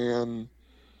it's a pan,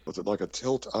 it's like a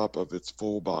tilt up of its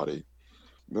full body.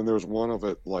 Then there's one of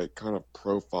it kind of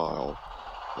profile,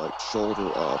 like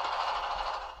shoulder up.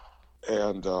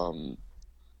 And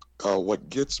what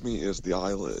gets me is the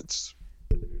eyelids.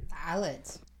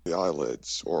 Eyelids. The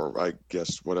eyelids, or I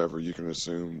guess whatever you can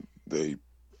assume they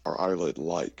are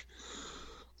eyelid-like.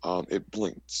 It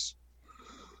blinks.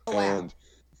 Oh, wow. And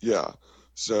yeah,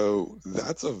 so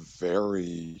that's a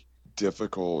very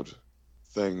difficult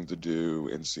thing to do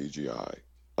in CGI.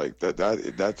 Like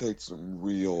that takes some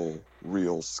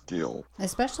real skill.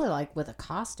 Especially with a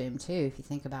costume too, if you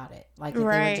think about it. Like if they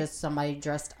Right. were just somebody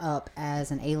dressed up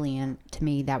as an alien, to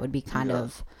me that would be kind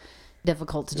of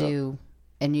difficult to do,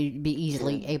 and you'd be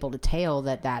easily able to tell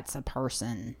that that's a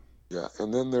person. Yeah,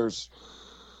 and then it's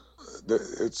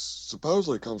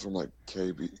supposedly comes from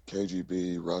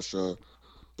KGB Russia,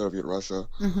 Soviet Russia,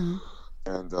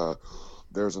 and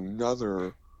there's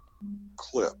another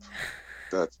clip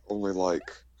that's only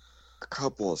a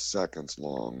couple of seconds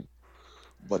long,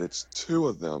 but it's two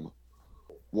of them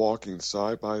walking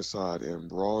side by side in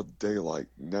broad daylight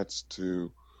next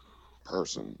to a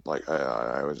person.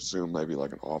 I would assume maybe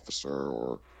an officer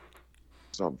or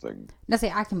something. Now see,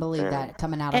 I can believe that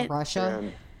coming out of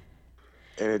Russia.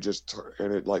 And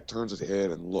it turns its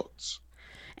head and looks.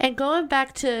 And going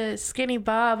back to Skinny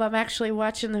Bob, I'm actually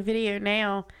watching the video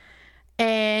now,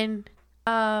 and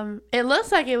it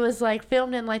looks like it was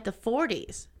filmed in the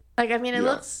 40s. It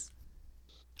looks.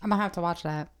 I'm gonna have to watch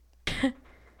that.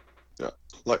 Yeah,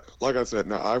 like I said,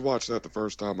 now I watched that the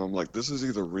first time. I'm like, this is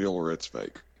either real or it's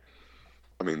fake.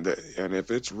 And if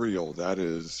it's real, that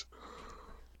is,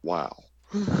 wow.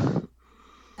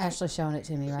 Ashley's showing it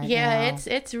to me right now. Yeah,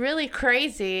 it's really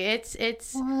crazy. It's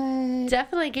What?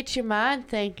 definitely gets your mind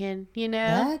thinking, you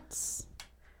know? That's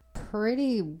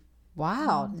pretty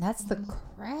wild. That's the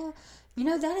crap. You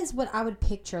know, that is what I would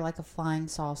picture like a flying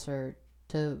saucer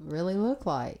to really look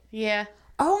like. Yeah.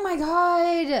 Oh my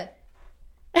god!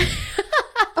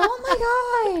 Oh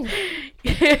my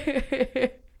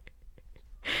god!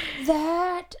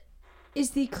 That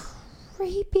is the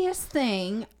creepiest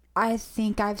thing I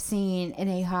think I've seen in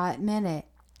a hot minute.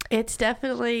 It's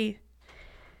definitely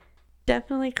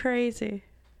crazy.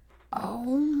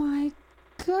 Oh my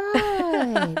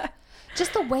god!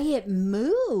 Just the way it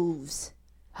moves.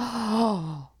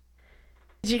 Oh,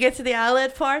 Did you get to the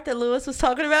eyelid part that Lewis was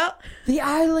talking about? the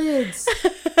eyelids.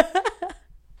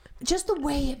 Just the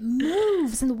way it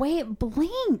moves and the way it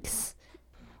blinks.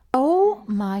 Oh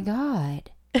my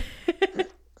god.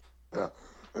 Yeah.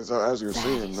 And so as you're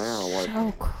seeing now, like,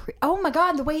 So oh my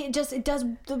god, the way it does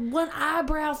the one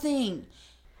eyebrow thing.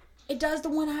 It does the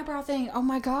one eyebrow thing. Oh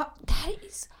my god, that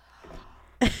is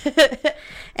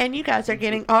And you guys are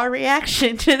getting our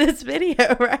reaction to this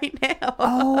video right now.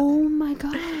 oh my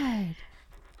god.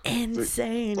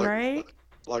 Insane, like- right?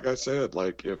 like I said,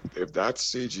 like if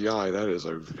that's CGI, that is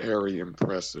a very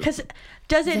impressive. Because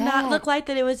does it not That- look like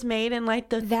that it was made in like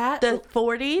the That-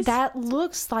 40s? That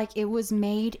looks like it was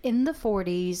made in the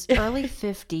 40s, early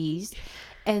 50s,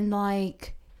 and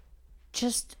like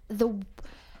just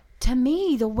to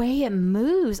me the way it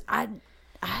moves, that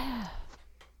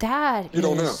You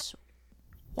don't know. is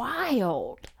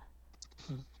wild.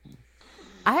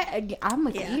 I'm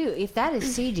with Yeah. you. If that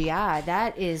is CGI,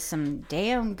 that is some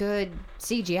damn good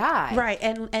CGI. Right,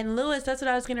 and Lewis, that's what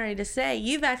I was getting ready to say.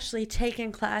 You've actually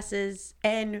taken classes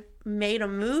and made a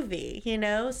movie, you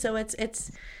know? So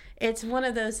it's one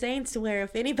of those things to where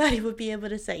if anybody would be able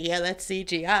to say, yeah, that's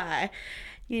CGI,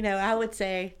 you know, I would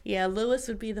say, yeah, Lewis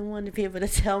would be the one to be able to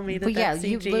tell me that But yeah, that's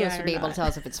you CGI Lewis or would be able to not. tell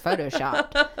us if it's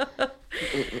photoshopped.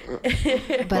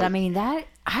 But I mean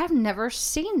I've never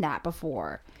seen that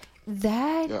before.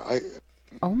 That Yeah,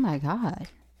 oh my god.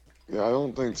 I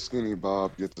don't think Skinny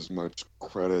Bob gets as much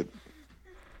credit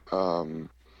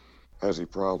as he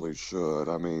probably should.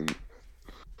 I mean,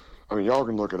 y'all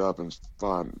can look it up and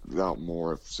find out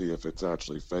more, see if it's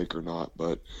actually fake or not.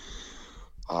 But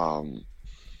I'm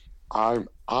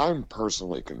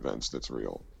personally convinced it's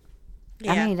real.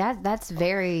 Yeah. I mean that's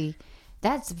very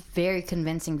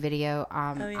convincing video.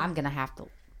 yeah. I'm gonna have to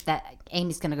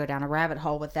Amy's gonna go down a rabbit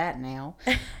hole with that now.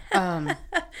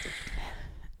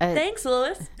 Thanks,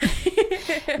 Lewis.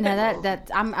 No,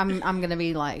 that I'm gonna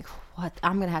be like, what?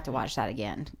 I'm gonna have to watch that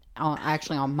again.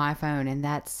 On my phone, and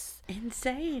that's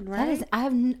Insane, right? that is I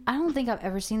don't think I've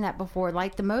ever seen that before.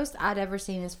 Like the most I'd ever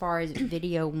seen as far as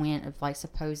video went of like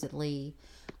supposedly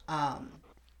of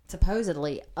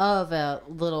a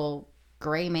little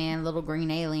gray man, little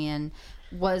green alien,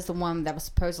 was the one that was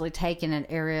supposedly taken at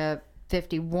Area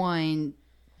 51,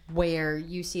 where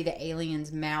you see the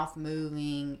alien's mouth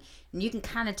moving, and you can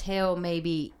kind of tell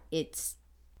maybe it's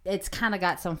kind of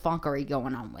got some funkery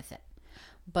going on with it,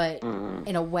 but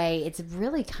in a way it's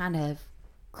really kind of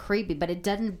creepy, but it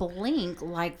doesn't blink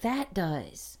like that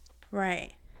does.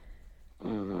 Right.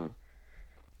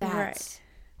 That's Right.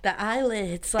 The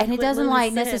eyelids, like and it what doesn't Lewis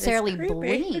like said, is necessarily creepy.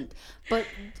 blink. But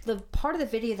the part of the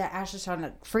video that Ashley's trying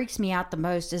to freaks me out the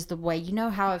most is the way, you know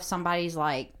how if somebody's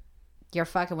like, you're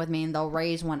fucking with me, and they'll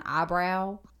raise one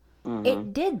eyebrow,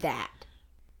 it did that.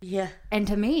 Yeah. And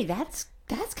to me, that's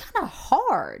kind of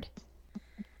hard.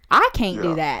 I can't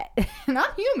do that.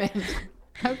 Not human.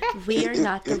 Okay. We are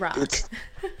not the Rock.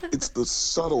 It's the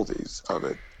subtleties of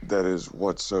it that is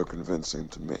what's so convincing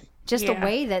to me. Just Yeah. the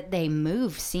way that they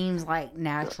move seems like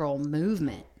natural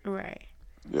movement. Right.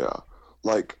 Yeah,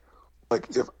 like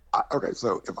if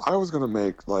so if I was gonna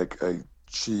make like a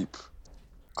cheap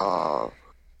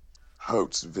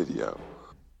hoax video,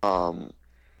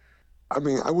 I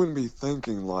mean, I wouldn't be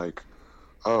thinking like,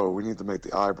 oh, we need to make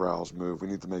the eyebrows move, we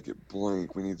need to make it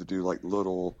blink, we need to do like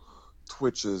little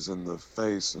twitches in the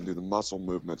face and do the muscle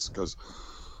movements, because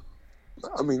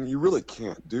I mean, you really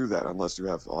can't do that unless you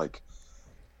have like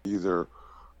either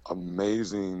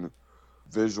amazing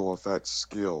visual effects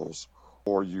skills,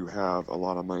 or you have a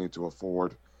lot of money to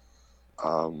afford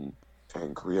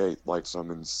and create like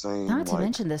some insane, Not to like,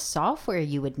 mention the software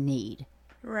you would need.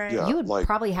 Right. Yeah. You would like-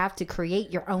 probably have to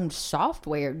create your own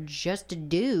software just to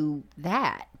do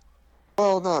that.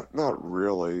 well, not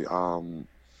really,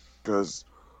 because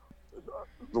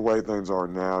the way things are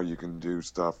now, you can do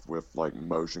stuff with like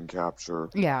motion capture,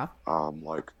 Yeah.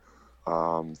 like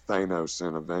Thanos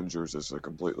in Avengers is a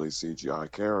completely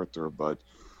CGI character, but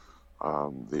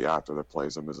The actor that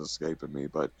plays him is escaping me,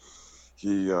 but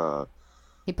he plays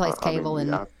I mean, Cable and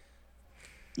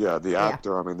the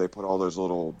actor. I mean, they put all those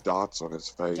little dots on his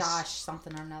face. Josh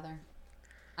something or another.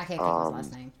 I can't think of his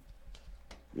last name.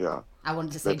 Yeah. I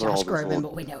wanted to say put all Josh those Groban, little-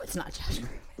 but we know it's not Josh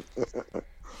Groban.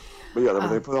 But yeah,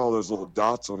 they put all those little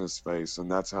dots on his face,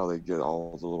 and that's how they get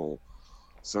all the little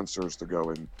sensors to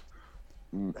go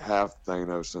and have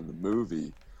Thanos in the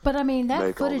movie. But I mean, that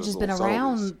Make all footage those has been little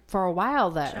around subtleties. for a while,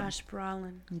 though. Josh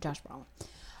Brolin. Josh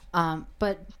Brolin.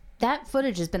 But that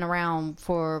footage has been around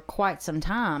for quite some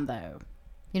time, though.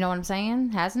 You know what I'm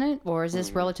saying? Hasn't it? Or is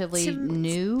this relatively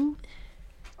new?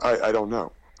 I don't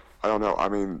know. I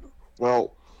mean,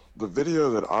 well, the video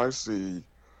that I see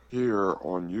here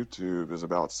on YouTube is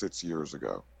about 6 years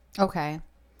ago. Okay.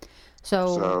 So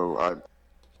So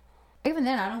even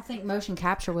then, I don't think motion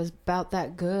capture was about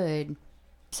that good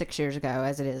 6 years ago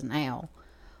as it is now.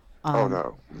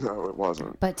 no, it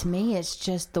wasn't. But to me, it's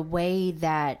just the way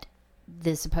that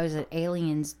the supposed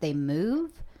aliens, they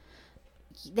move.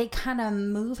 They kind of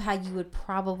move how you would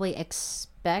probably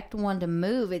expect one to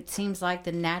move. It seems like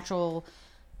the natural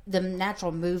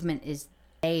movement is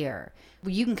there.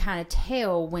 You can kind of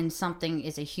tell when something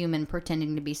is a human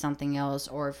pretending to be something else,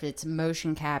 or if it's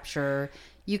motion capture.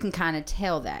 You can kind of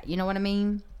tell that. You know what I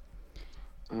mean?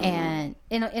 And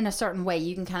in a certain way,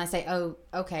 you can kind of say, oh,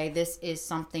 okay, this is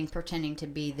something pretending to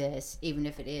be this, even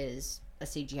if it is a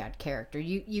CGI character.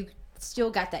 You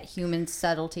still got that human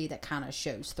subtlety that kind of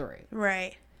shows through.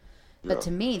 Right. But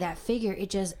to me, that figure,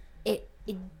 it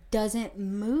doesn't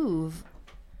move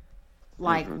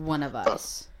like one of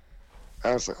us.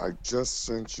 Ashley, I just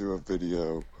sent you a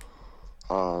video.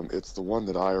 It's the one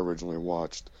that I originally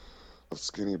watched of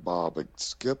Skinny Bob. But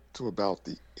skip to about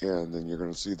the end, and you're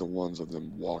going to see the ones of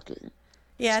them walking.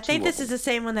 Yeah, I It's think two this of is them. the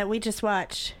same one that we just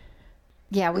watched.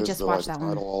 Yeah, we Is just the, watched like, that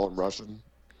one. title all in Russian?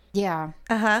 Yeah.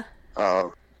 Uh-huh. Uh,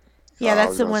 Yeah, I that's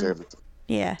was the gonna one. say that-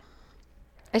 Yeah.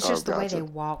 It's Oh, just the way gotcha. they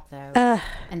walk, though.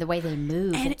 And the way they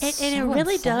move. And It's it so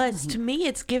really does. unsettling. To me,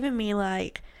 it's giving me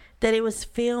like that it was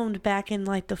filmed back in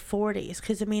like the 40s.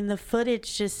 Because, I mean, the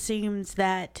footage just seems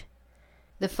that.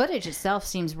 The footage itself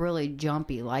seems really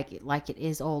jumpy, like it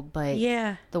is old, but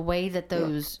Yeah. the way that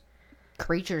those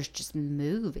creatures just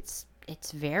move, it's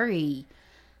very.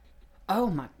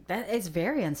 Oh my! That is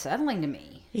very unsettling to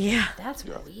me. Yeah. That's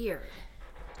weird.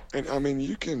 And I mean,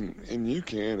 you can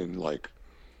and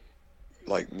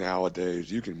like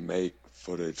nowadays, you can make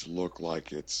footage look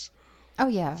like it's Oh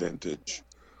yeah. vintage,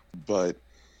 but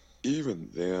even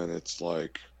then, it's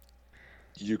like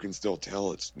you can still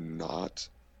tell it's not.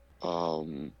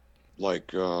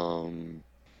 Like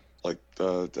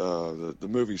the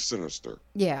movie Sinister,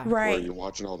 Yeah. where Right. you're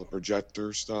watching all the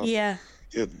projector stuff. Yeah.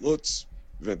 It looks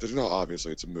vintage. Now,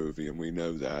 obviously, it's a movie, and we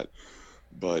know that,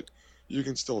 but you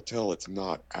can still tell it's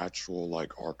not actual like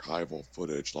archival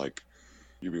footage like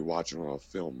you'd be watching on a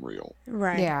film reel.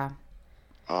 Right. Yeah.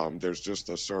 There's just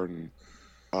a certain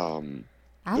I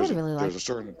there's would really like. there's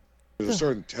a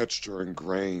certain texture and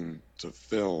grain to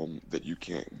film that you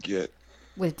can't get.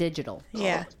 With digital.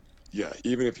 Yeah. Yeah,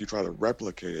 even if you try to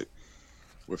replicate it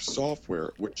with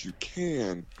software, which you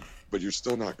can, but you're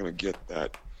still not going to get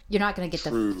that You're not going to get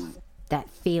true. that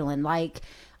feeling. Like,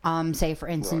 say for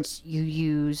instance, you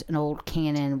use an old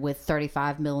Canon with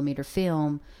 35 millimeter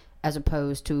film, as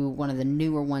opposed to one of the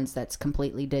newer ones that's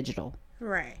completely digital.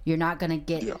 Right. You're not going to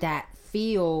get Yeah. that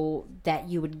feel that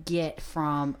you would get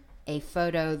from a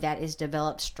photo that is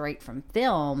developed straight from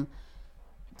film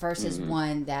versus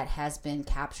one that has been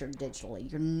captured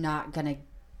digitally. You're not going to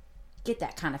get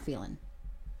that kind of feeling.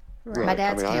 Right. My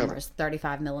dad's I mean, I have- camera is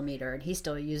 35 millimeter, and he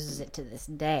still uses it to this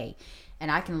day.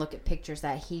 And I can look at pictures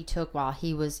that he took while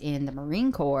he was in the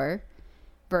Marine Corps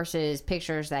versus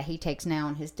pictures that he takes now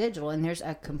in his digital, and there's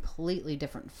a completely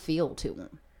different feel to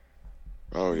them.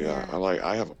 Oh yeah,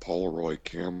 I have a Polaroid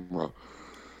camera.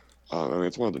 I mean,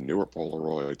 it's one of the newer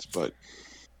Polaroids, but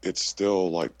it's still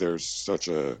like there's such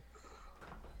a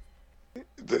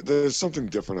there's something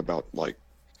different about like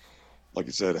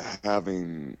you said,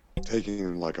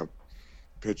 taking like a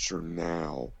picture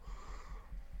now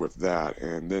with that,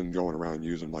 and then going around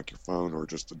using like your phone or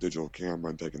just a digital camera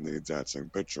and taking the exact same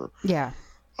picture. Yeah.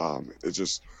 It's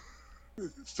just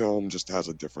film just has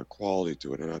a different quality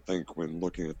to it, and I think when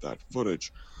looking at that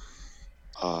footage,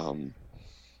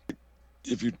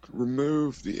 if you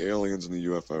remove the aliens and the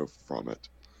UFO from it,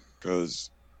 because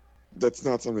that's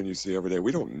not something you see every day.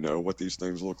 We don't know what these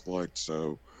things look like,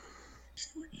 so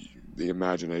the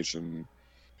imagination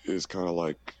is kind of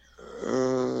like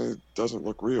it doesn't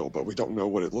look real, but we don't know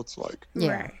what it looks like.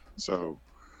 Yeah. Right. So,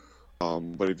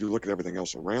 but if you look at everything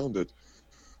else around it,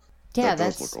 Yeah,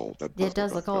 that does look old. It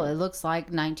does look old. It looks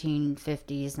like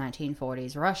 1950s,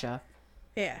 1940s Russia.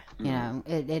 Yeah. You know,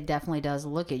 it definitely does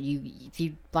look at you. If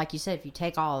you, like you said, if you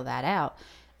take all of that out,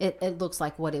 it looks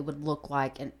like what it would look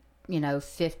like in,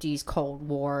 50s Cold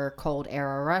War, Cold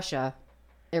Era Russia.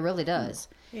 It really does.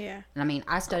 Yeah. And I mean,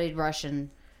 I studied Russian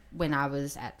when I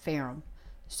was at Ferrum.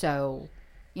 So,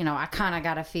 I kind of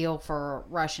got a feel for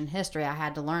Russian history. I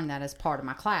had to learn that as part of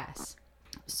my class.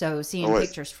 So seeing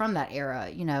pictures from that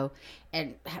era,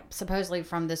 and supposedly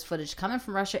from this footage coming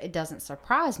from Russia, it doesn't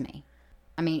surprise me.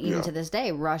 I mean, even to this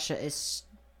day, Russia is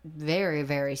very,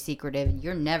 very secretive.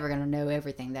 You're never going to know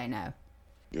everything they know.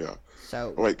 Yeah.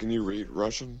 So. Wait, can you read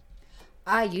Russian?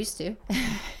 I used to.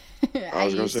 I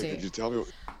was going to say, could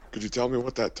you tell me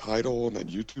what that title on that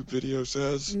YouTube video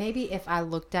says? Maybe if I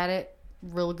looked at it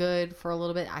real good for a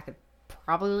little bit, I could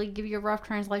probably give you a rough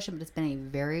translation, but it's been a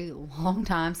very long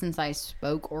time since I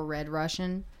spoke or read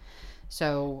Russian.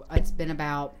 So it's been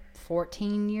about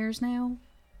 14 years now.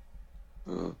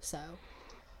 So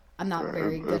I'm not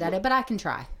very good at it, but I can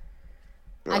try.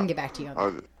 I can get back to you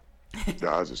on that.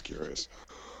 I was just curious.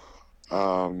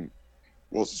 Well,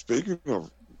 speaking of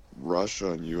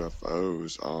Russia and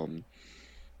UFOs,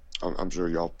 I'm sure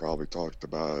y'all probably talked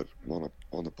about it on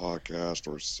the podcast,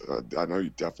 or I know you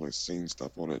definitely seen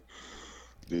stuff on it.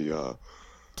 The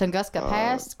Tunguska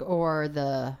Pass or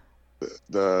the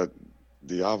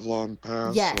Avalon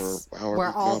Pass, yes, or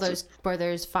where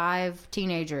those 5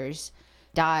 teenagers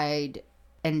died,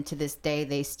 and to this day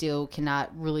they still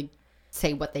cannot really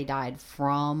say what they died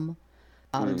from.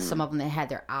 Some of them, they had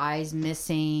their eyes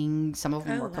missing. Some of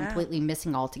them were completely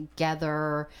missing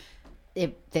altogether.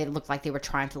 They looked like they were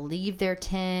trying to leave their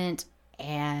tent,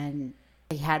 and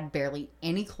they had barely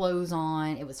any clothes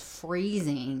on. It was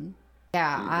freezing.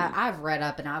 Yeah, I've read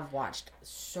up and I've watched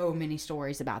so many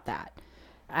stories about that.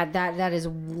 That is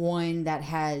one that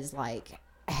has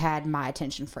had my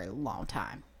attention for a long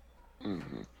time.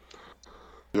 Mm-hmm.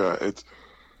 Yeah, it's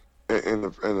and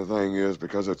the thing is,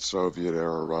 because it's Soviet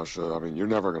era Russia, I mean, you're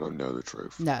never gonna know the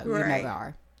truth. No, you never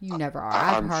are. You never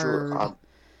are.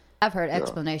 I've heard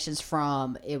explanations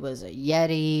from it was a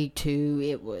Yeti to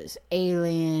it was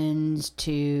aliens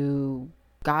to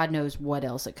God knows what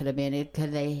else it could have been.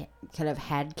 They could have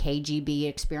had KGB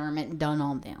experiment done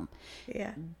on them.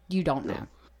 Yeah, you don't know.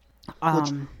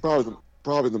 Which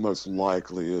probably the most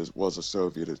likely was a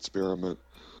Soviet experiment.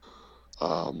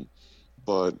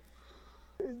 But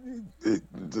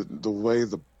the way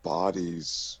the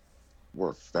bodies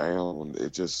were found,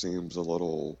 it just seems a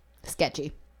little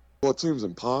sketchy. Well, it seems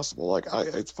impossible.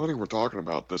 It's funny we're talking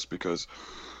about this because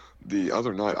the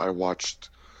other night I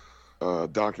watched a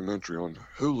documentary on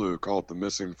Hulu called The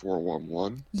Missing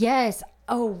 411. Yes.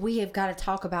 Oh, we have got to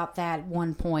talk about that at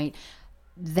one point.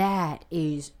 That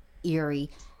is eerie.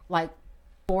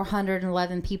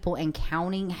 411 people and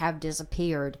counting have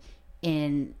disappeared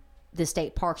in the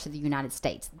state parks of the United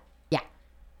States. Yeah.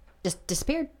 Just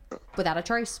disappeared without a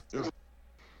trace.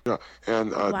 Yeah.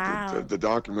 And the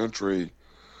documentary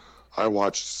I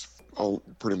watched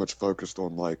pretty much focused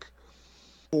on 4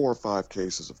 or 5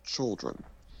 cases of children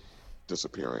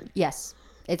disappearing. Yes.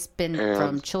 It's been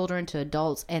from children to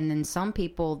adults, and then some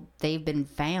people, they've been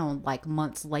found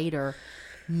months later,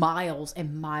 miles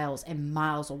and miles and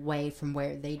miles away from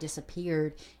where they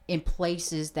disappeared, in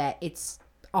places that it's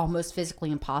almost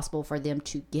physically impossible for them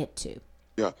to get to.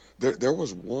 Yeah, there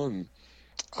was one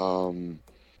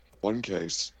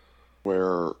case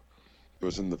where it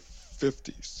was in the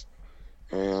 50s,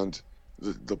 and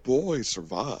the boy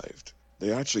survived.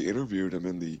 They actually interviewed him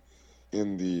in the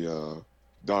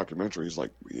documentary. He's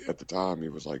at the time he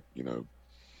was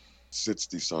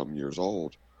 60 something years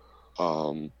old,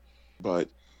 but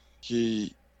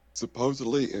he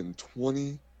supposedly in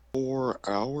 24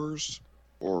 hours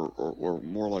or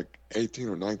more like 18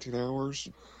 or 19 hours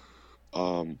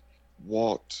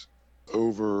walked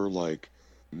over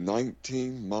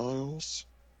 19 miles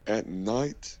at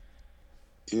night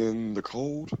in the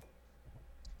cold.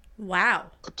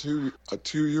 Wow. A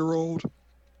 2-year-old,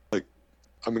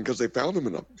 because they found him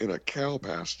in a cow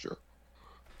pasture,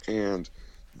 and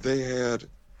they had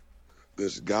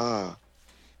this guy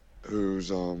who's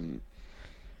he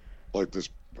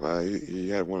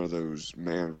had one of those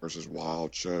Man versus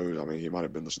Wild shows. I mean, he might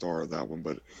have been the star of that one,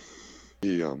 but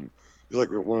he's one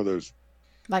of those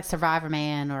Survivor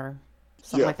Man or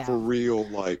something like that. For real,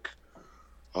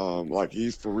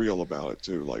 he's for real about it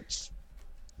too,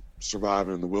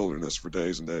 surviving in the wilderness for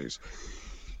days and days.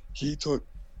 He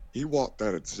walked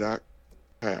that exact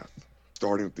path,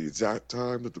 starting at the exact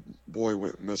time that the boy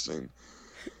went missing,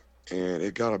 and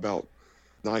it got about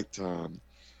nighttime,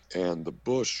 and the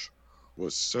bush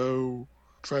was so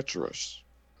treacherous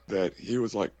that he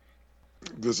was like,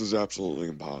 this is absolutely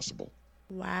impossible.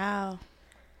 Wow.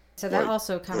 So that Like,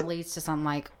 also kind of leads to something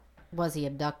like, was he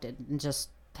abducted and just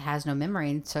has no memory,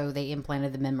 and so they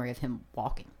implanted the memory of him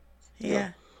walking?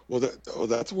 Yeah. Well,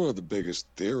 that's one of the biggest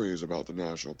theories about the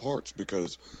national parks,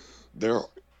 because there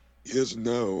is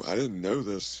no, I didn't know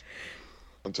this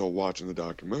until watching the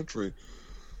documentary,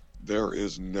 there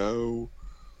is no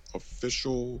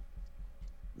official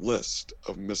list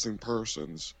of missing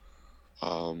persons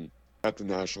at the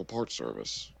National Park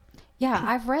Service. Yeah,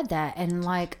 I've read that, and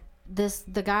like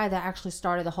the guy that actually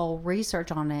started the whole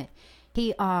research on it,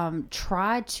 he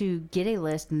tried to get a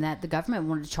list, and that the government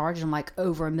wanted to charge him like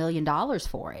over $1 million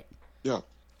for it Yeah,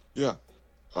 yeah.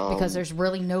 because there's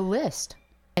really no list.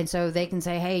 And so they can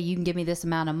say, hey, you can give me this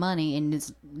amount of money, and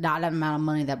it's not an amount of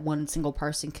money that one single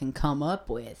person can come up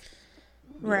with.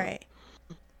 Right.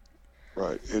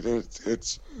 Right.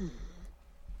 It's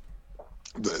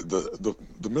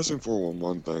the missing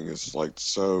 411 thing is like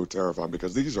so terrifying,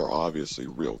 because these are obviously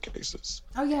real cases.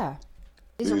 Oh, yeah.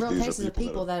 These are real These are cases of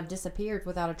people that have disappeared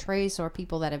without a trace, or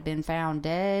people that have been found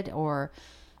dead, or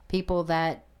people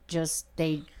that just,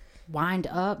 they wind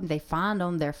up, they find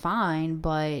them, they're fine,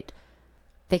 but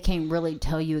they can't really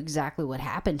tell you exactly what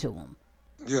happened to them.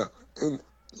 Yeah, and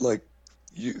like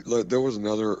there was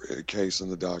another case in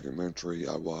the documentary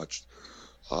I watched.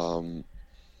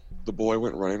 The boy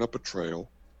went running up a trail,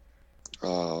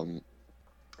 and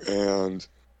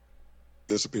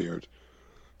disappeared.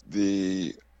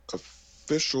 The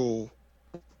official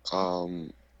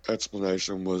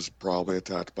explanation was probably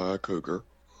attacked by a cougar,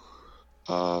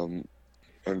 and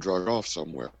drug off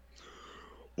somewhere.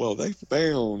 Well, they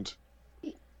found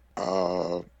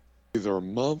either a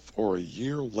month or a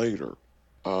year later,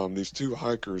 these two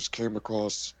hikers came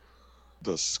across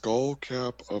the skull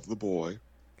cap of the boy,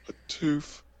 a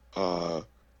tooth,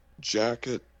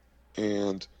 jacket,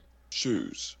 and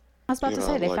shoes. I was about to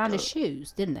say, they like found his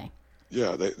shoes, didn't they?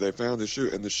 Yeah, they found his shoe,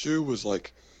 and the shoe was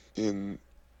like in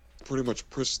pretty much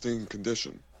pristine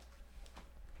condition.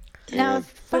 Now, And,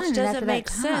 Which doesn't make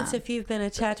sense if you've been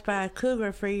attacked by a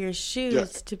cougar for your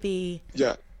shoes to be.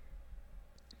 yeah,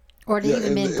 Or it Yeah, even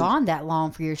and- been and- gone that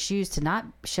long for your shoes to not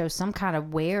show some kind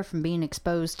of wear from being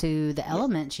exposed to the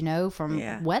elements, you know, from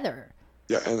Yeah. weather.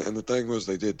 yeah, and the thing was,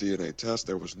 they did DNA tests.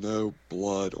 There was no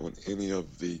blood on any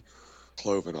of the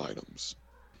clothing items.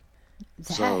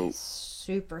 That's So-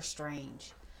 super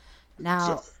strange.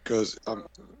 Now, Because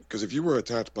if you were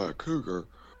attacked by a cougar,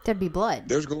 there'd be blood.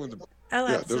 there's going to Oh, yeah,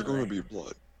 there's absolutely. going to be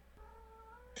blood.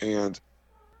 And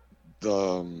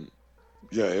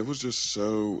yeah, it was just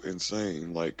so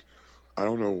insane. Like, I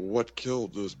don't know what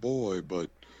killed this boy, but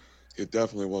it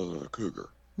definitely wasn't a cougar.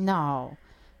 No,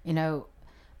 you know,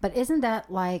 but isn't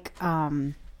that like,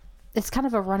 it's kind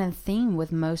of a running theme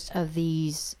with most of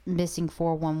these missing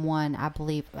 411. I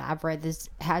believe I've read this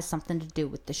has something to do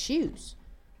with the shoes.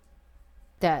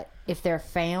 That if they're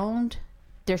found,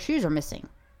 their shoes are missing.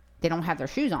 They don't have their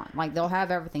shoes on. Like, they'll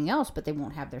have everything else, but they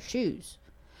won't have their shoes.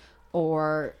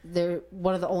 Or they're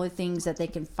one of the only things that they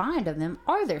can find of them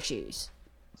are their shoes.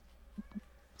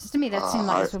 Just to me, that seemed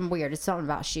like something weird. It's something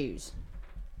about shoes.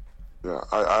 Yeah,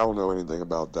 I don't know anything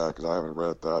about that because I haven't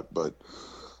read that, but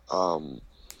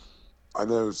I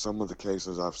know some of the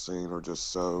cases I've seen are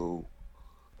just so,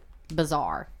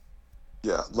 Bizarre.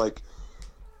 yeah, like,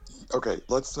 okay,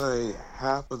 let's say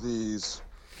half of these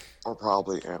are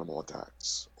probably animal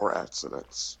attacks or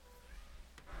accidents,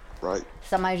 right?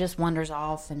 Somebody just wanders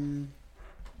off and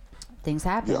things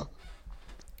happen. Yeah.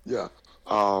 Yeah.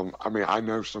 I mean, I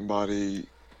know somebody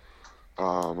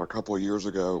a couple of years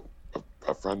ago,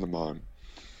 a friend of mine,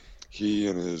 he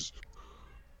and his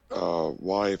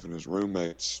wife and his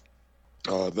roommates,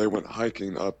 they went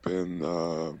hiking up in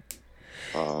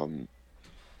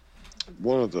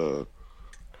one of the,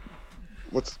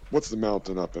 what's the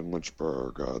mountain up in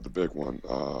Lynchburg, the big one?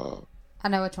 I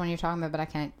know which one you're talking about, but I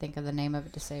can't think of the name of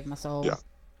it to save my soul. Yeah.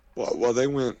 Well, they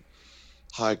went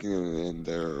hiking, and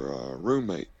their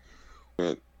roommate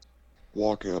went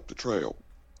walking up the trail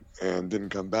and didn't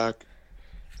come back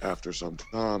after some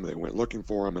time. They went looking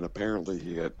for him, and apparently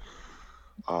he had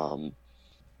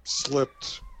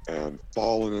slipped and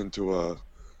fallen into a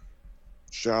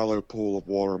shallow pool of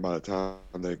water, and by the time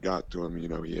they got to him,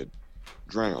 he had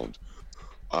drowned.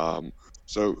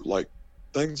 So, like,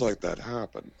 things like that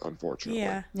happen, unfortunately.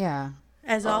 Yeah. Yeah.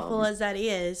 As awful as that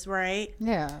is, right?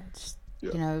 Yeah. It's,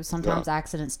 Yeah. sometimes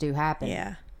accidents do happen.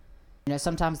 Yeah.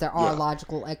 Sometimes there are Yeah.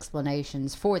 logical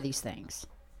explanations for these things.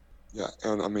 Yeah,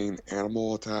 and I mean,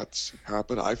 animal attacks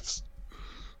happen. I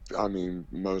mean,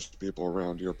 most people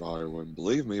around here probably wouldn't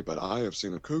believe me, but I have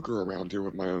seen a cougar around here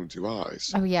with my own two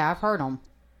eyes. Oh, yeah, I've heard them.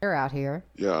 They're out here.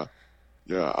 Yeah,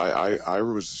 yeah. I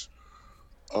was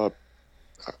up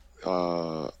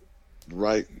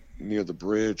right near the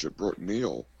bridge at Brook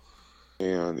Neal,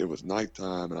 and it was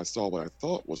nighttime, and I saw what I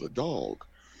thought was a dog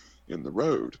in the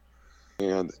road.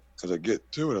 And as I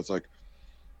get to it, I was like,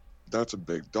 "That's a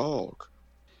big dog,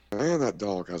 and that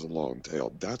dog has a long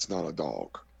tail. That's not a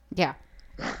dog." Yeah.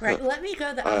 Right. Let me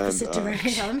go the opposite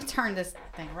direction. Yeah, let me turn this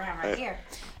thing around right here.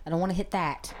 I don't want to hit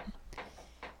that.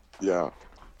 Yeah.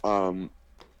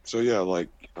 So yeah, like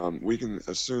we can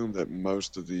assume that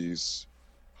most of these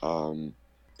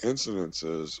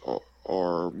incidences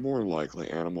are more than likely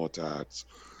animal attacks,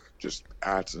 just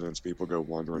accidents. People go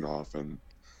wandering off, and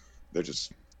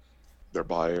their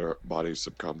bodies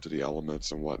succumb to the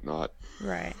elements and whatnot.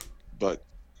 Right. But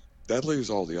that leaves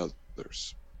all the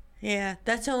others. Yeah,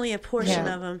 that's only a portion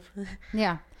Yeah. of them.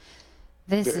 Yeah.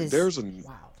 This is There's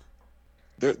wild.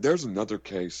 there's another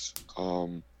case.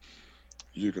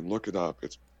 You can look it up.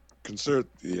 It's considered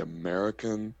the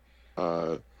American,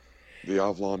 the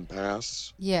Avalon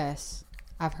Pass. Yes.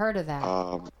 I've heard of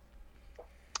that.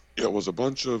 It was a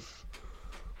bunch of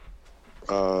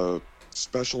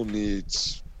special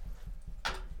needs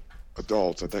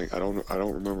adults. I think I don't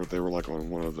remember if they were like on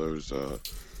one of those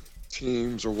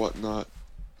teams or whatnot.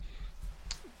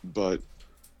 But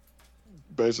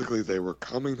basically, they were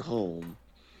coming home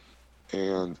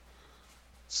and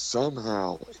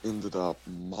somehow ended up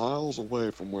miles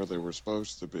away from where they were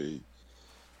supposed to be,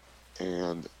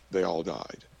 and they all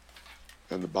died.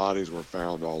 And the bodies were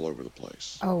found all over the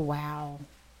place. Oh, wow.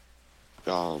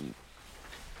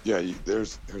 Yeah,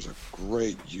 there's a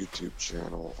great YouTube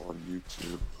channel on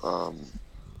YouTube.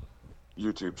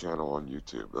 YouTube channel on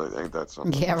YouTube. I think that's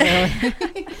something. Yeah,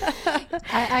 really.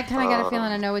 I kind of got a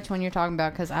feeling I know which one you're talking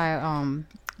about because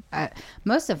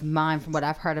most of mine, from what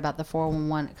I've heard about the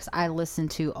 411, because I listen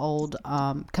to old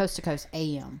Coast to Coast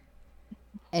AM,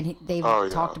 and they've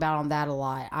talked about on that a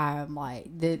lot. I'm like,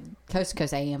 the Coast to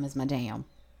Coast AM is my jam.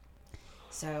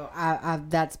 So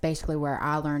that's basically where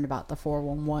I learned about the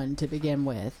 411 to begin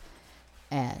with,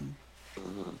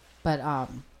 but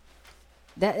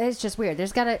that is just weird.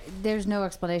 There's no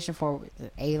explanation for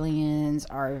aliens.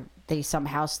 Are they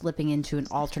somehow slipping into an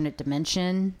alternate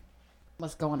dimension?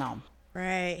 What's going on?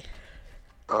 Right.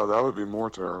 That would be more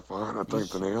terrifying, I think,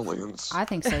 than aliens. I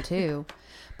think so too.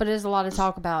 But there's a lot of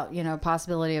talk about,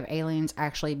 possibility of aliens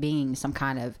actually being some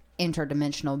kind of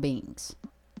interdimensional beings.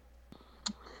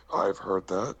 I've heard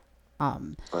that.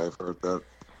 I've heard that.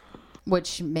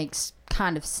 Which makes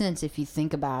kind of sense if you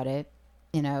think about it.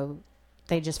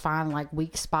 They just find like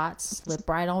weak spots, slip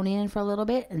right on in for a little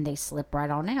bit, and they slip right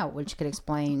on out, which could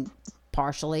explain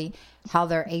partially how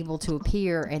they're able to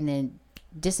appear and then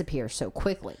disappear so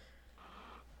quickly.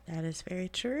 That is very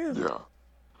true. Yeah.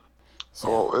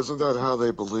 Oh, isn't that how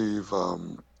they believe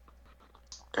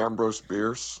Ambrose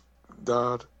Bierce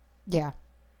died? Yeah.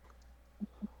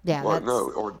 Yeah. Well,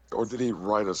 no, or did he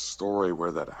write a story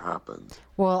where that happened?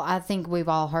 Well, I think we've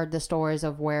all heard the stories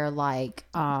of where like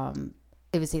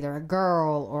it was either a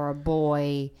girl or a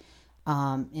boy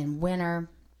in winter.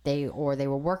 They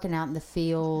were working out in the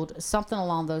field, something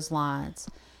along those lines.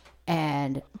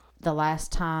 And the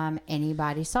last time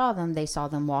anybody saw them, they saw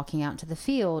them walking out into the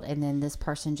field, and then this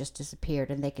person just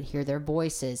disappeared, and they could hear their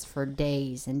voices for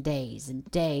days and days and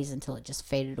days until it just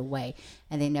faded away.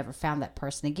 And they never found that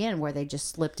person again, where they just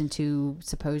slipped into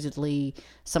supposedly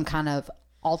some kind of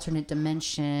alternate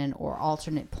dimension or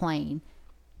alternate plane.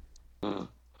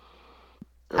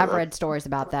 I've read stories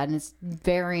about that, and it's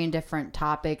varying different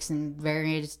topics and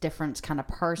various different kind of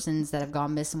persons that have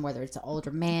gone missing, whether it's an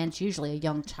older man, it's usually a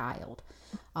young child.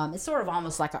 It's sort of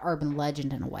almost like an urban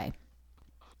legend in a way.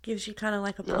 Gives you kind of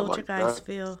like a poltergeist like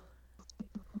feel.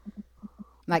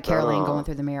 Like Caroline going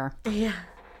through the mirror. Yeah.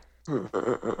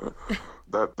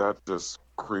 That just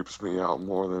creeps me out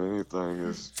more than anything.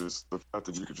 Is just the fact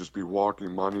that you could just be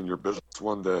walking, minding your business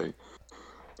one day,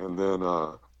 and then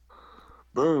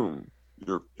boom,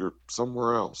 you're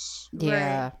somewhere else.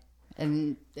 Yeah. Right.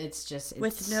 And it's just...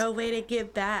 With no way to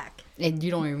get back. And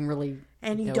you don't even really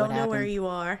And you know don't what know where happened. you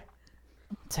are.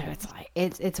 So it's like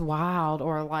it's wild.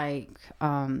 Or like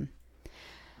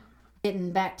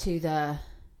getting back to the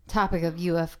topic of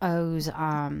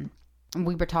UFOs,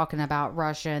 we were talking about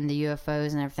Russia and the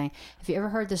UFOs and everything. Have you ever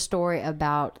heard the story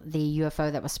about the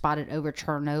UFO that was spotted over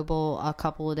Chernobyl a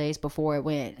couple of days before it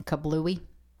went kablooey?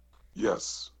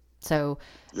 Yes. So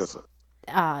Yes.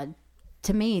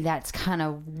 to me that's kind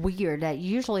of weird. That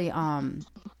usually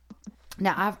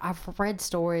now I've read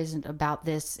stories about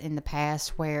this in the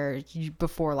past where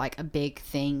before like a big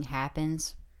thing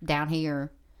happens down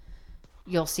here,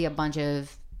 you'll see a bunch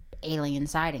of alien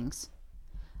sightings.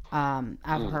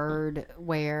 I've heard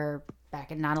where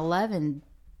back in 9/11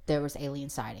 there was alien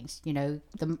sightings. You know,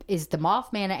 is the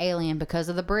Mothman an alien because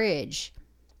of the bridge?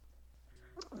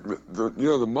 The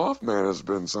Mothman has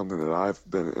been something that I've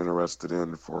been interested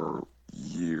in for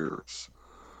years.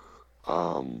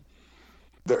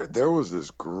 There was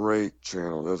this great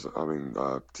channel,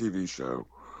 TV show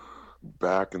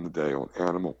back in the day on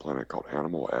Animal Planet called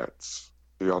Animal X.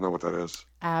 Do y'all know what that is?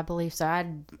 I believe so. I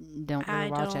don't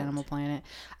really watch Animal Planet.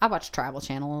 I watch Travel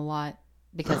Channel a lot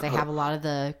because they have a lot of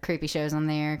the creepy shows on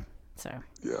there. So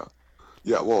yeah.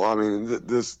 Well, I mean,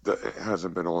 this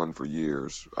hasn't been on for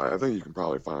years. I think you can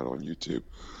probably find it on YouTube.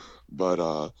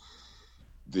 But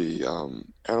the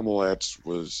Animal X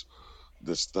was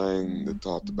this thing that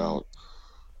talked about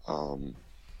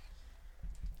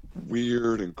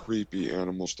weird and creepy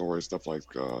animal stories, stuff like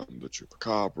the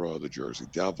Chupacabra, the Jersey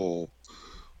Devil.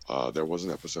 There was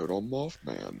an episode on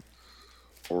Mothman,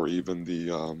 or even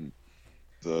the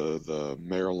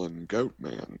Maryland Goat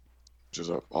Man, which has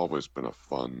always been a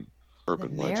fun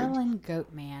urban legend. Maryland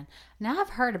Goat Man. Now I've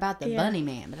heard about the Bunny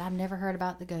Man, but I've never heard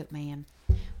about the Goat Man.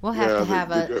 We'll have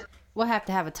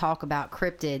to have a talk about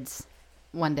cryptids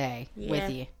one day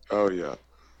with you. Oh yeah,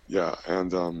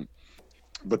 and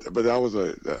but that was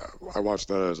I watched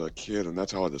that as a kid, and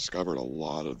that's how I discovered a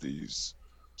lot of these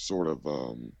sort of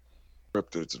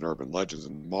cryptids and urban legends.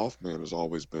 And Mothman has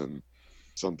always been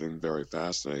something very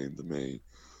fascinating to me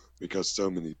because so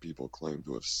many people claim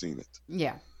to have seen it.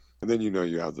 Yeah. And then you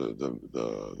have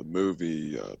the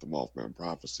movie, the Mothman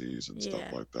Prophecies and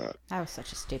stuff like that. That was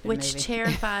such a stupid movie. Which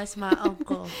terrifies my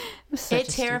uncle. It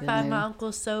terrified my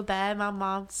uncle so bad. My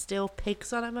mom still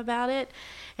picks on him about it.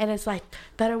 And it's like,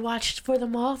 better watch for the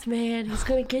Mothman. He's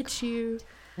going to get you.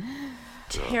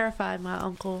 Terrified my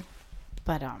uncle.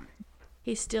 But,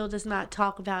 he still does not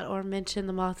talk about or mention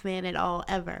the Mothman at all,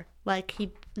 ever. Like,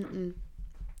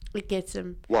 it gets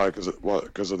him. Why?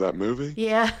 Because of that movie?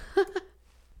 Yeah.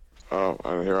 Oh,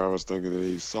 I was thinking that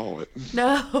he saw it.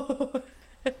 No.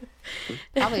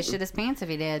 Probably shit his pants if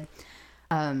he did.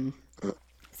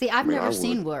 See, I've never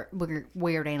seen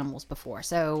weird animals before.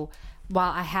 So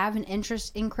while I have an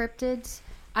interest in cryptids,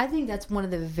 I think that's one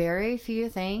of the very few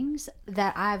things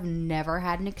that I've never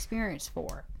had an experience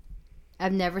for.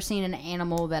 I've never seen an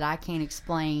animal that I can't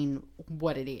explain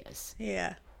what it is.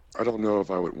 Yeah. I don't know if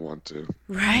I would want to.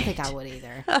 Right. I don't think I would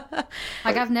either.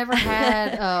 Like, I've never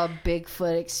had a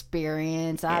Bigfoot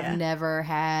experience. I've never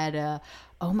had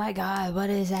oh my God, what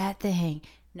is that thing?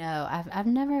 No, I've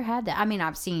never had that. I mean,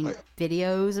 I've seen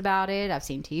videos about it. I've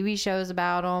seen TV shows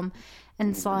about them.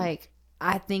 And it's like,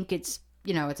 I think it's,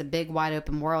 it's a big wide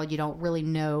open world. You don't really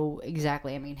know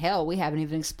exactly. I mean, hell, we haven't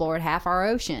even explored half our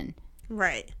ocean.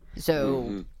 Right.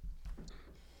 So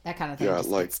that kind of thing just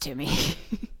gets to me.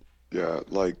 Yeah,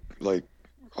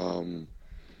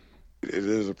 it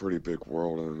is a pretty big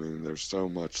world. I mean, there's so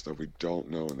much that we don't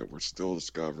know and that we're still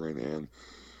discovering. And,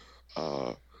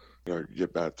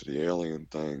 get back to the alien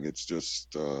thing, it's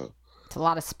just... it's a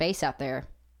lot of space out there.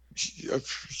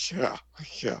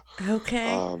 Yeah.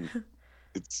 Okay.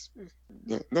 It's...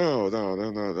 No.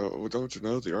 Don't you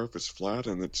know the Earth is flat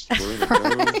and it's... we're in a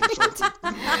dome or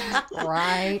something?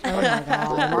 Right. Oh, my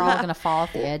God. We're all going to fall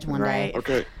off the edge one day.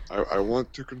 Okay. I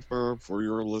want to confirm for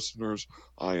your listeners,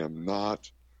 I am not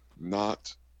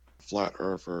flat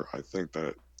earther. I think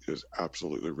that is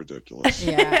absolutely ridiculous.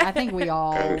 Yeah, I think we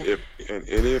all. And if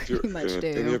any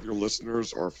of your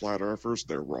listeners are flat earthers,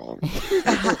 they're wrong.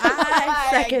 I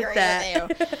second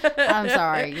that. I'm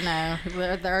sorry.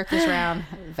 The Earth is round.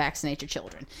 Vaccinate your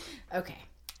children. Okay.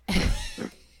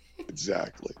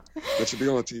 Exactly. That should be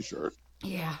on a T-shirt.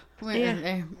 Yeah.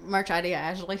 Merch idea,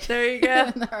 Ashley. There you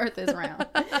go. The Earth is round.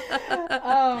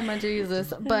 Oh my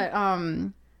Jesus! But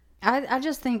I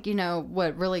just think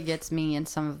what really gets me in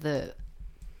some of the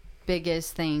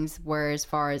biggest things, where as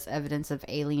far as evidence of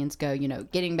aliens go,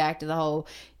 getting back to the whole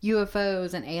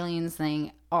UFOs and aliens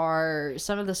thing, are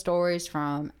some of the stories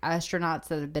from astronauts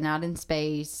that have been out in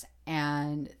space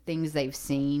and things they've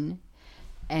seen.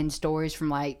 And stories from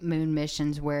like moon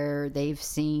missions where they've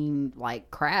seen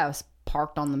like crafts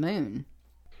parked on the moon.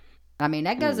 I mean,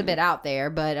 that goes a bit out there,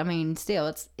 but I mean,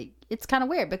 still, it's kind of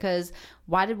weird because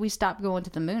why did we stop going to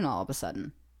the moon all of a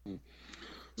sudden?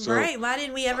 So, right. Why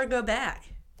didn't we ever go back?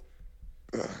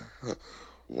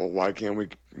 Well, why can't we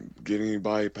get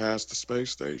anybody past the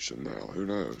space station now? Who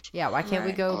knows? Yeah, why can't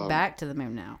we go back to the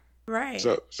moon now? Right.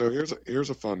 So here's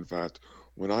a fun fact.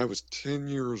 When I was 10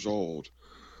 years old,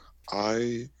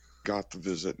 I got to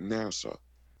visit NASA.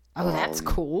 Oh, that's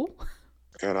cool.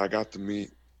 And I got to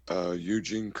meet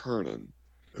Eugene Cernan,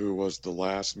 who was the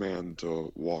last man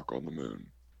to walk on the moon.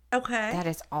 Okay. That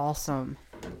is awesome.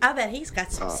 I bet he's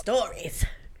got some stories.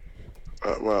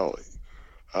 Well,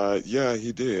 yeah,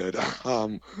 he did.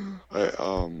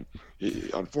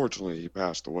 Unfortunately, he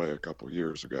passed away a couple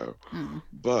years ago.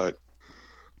 But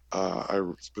I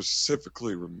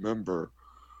specifically remember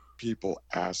people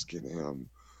asking him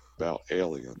about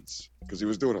aliens because he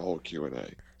was doing a whole Q&A.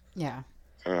 Yeah.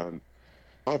 And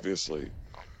obviously,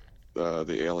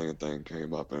 the alien thing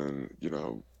came up, and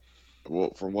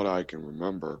well, from what I can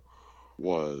remember,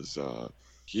 was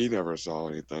he never saw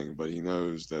anything, but he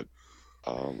knows that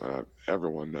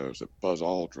everyone knows that Buzz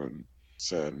Aldrin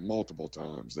said multiple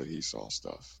times that he saw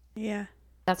stuff. Yeah.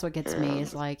 That's what gets me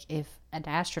is like if an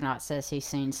astronaut says he's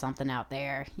seen something out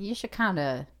there, you should kind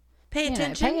of Pay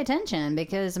attention. pay attention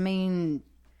because, I mean,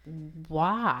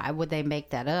 why would they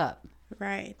make that up?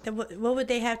 Right. What would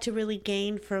they have to really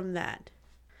gain from that?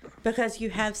 Because you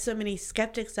have so many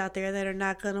skeptics out there that are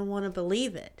not going to want to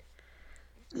believe it.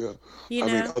 Yeah. You I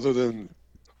know? mean,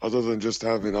 other than just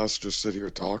having us just sit here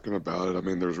talking about it, I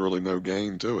mean, there's really no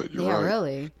gain to it. You're Yeah, right.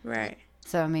 really. Right.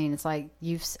 So I mean, it's like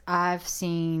I've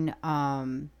seen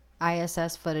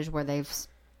ISS footage where they've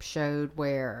showed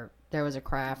where there was a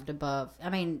craft above. I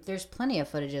mean, there's plenty of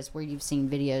footages where you've seen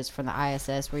videos from the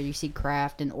ISS where you see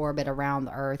craft in orbit around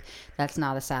the Earth. That's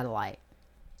not a satellite.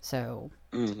 So.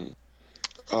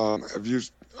 Have you?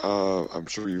 I'm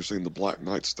sure you've seen the Black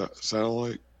Knight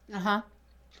satellite.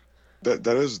 That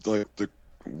is like the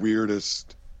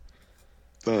weirdest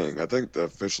thing. I think that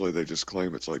officially they just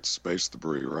claim it's like space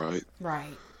debris, right?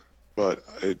 Right. But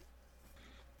I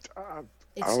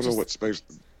don't know what space.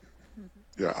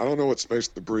 Yeah, I don't know what space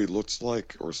debris looks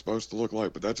like or is supposed to look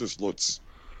like, but that just looks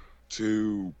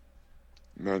too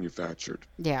manufactured.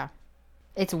 Yeah.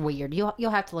 It's weird. You'll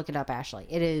have to look it up, Ashley.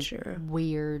 It is Sure.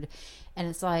 weird. And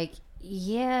it's like,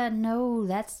 yeah, no,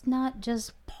 that's not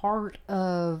just part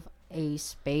of a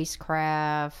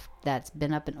spacecraft that's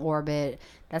been up in orbit.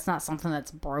 That's not something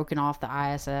that's broken off the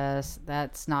ISS.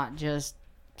 That's not just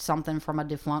something from a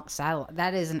defunct satellite.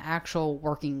 That is an actual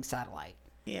working satellite.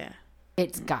 Yeah.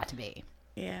 It's got to be.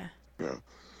 Yeah. Yeah,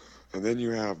 and then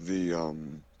you have the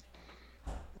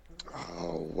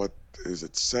what is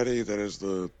it? SETI, that is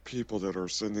the people that are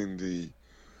sending the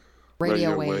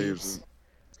Radio waves. waves.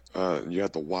 And you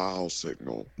have the WOW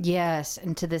signal. Yes,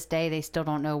 and to this day, they still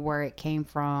don't know where it came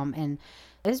from. And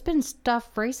there's been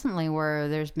stuff recently where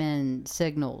there's been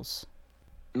signals.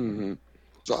 So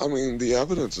I mean, the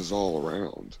evidence is all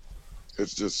around.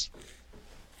 It's just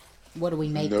What do we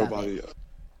make of nobody. it?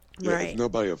 Right.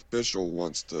 Nobody official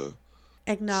wants to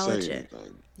Acknowledge say it.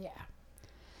 anything. Yeah.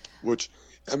 Which,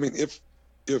 I mean, if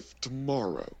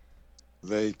tomorrow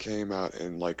they came out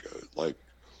and like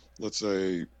let's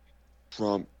say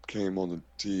Trump came on the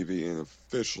TV and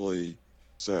officially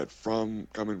said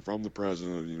coming from the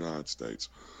president of the United States,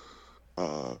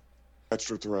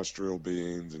 extraterrestrial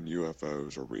beings and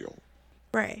UFOs are real.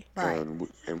 Right. Right.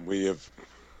 And we have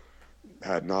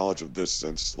had knowledge of this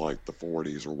since like the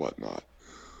 40s or whatnot.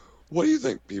 What do you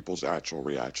think people's actual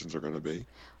reactions are going to be?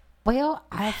 Well,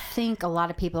 I think a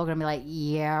lot of people are going to be like,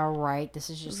 yeah, right. This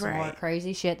is just some more Right.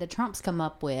 crazy shit that Trump's come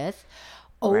up with.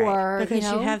 Or, Right. Because you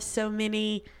know, you have so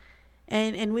many,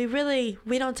 and we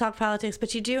don't talk politics,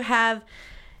 but you do have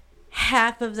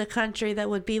half of the country that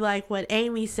would be like what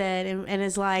Amy said and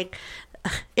is like,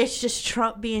 it's just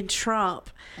Trump being Trump.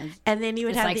 And then you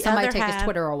would it's have like the somebody other take half. his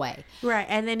Twitter away. Right.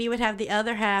 And then you would have the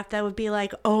other half that would be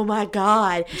like, oh my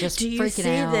God, Just do you freaking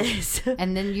see out. this?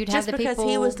 And then you'd have Just the because people.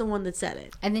 he was the one that said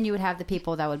it. And then you would have the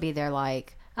people that would be there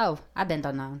like, oh, I've been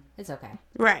done known. It's okay.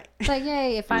 Right. It's like,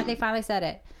 yay, they finally said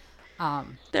it.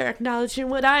 They're acknowledging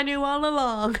what I knew all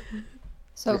along.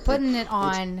 So putting it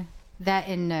on that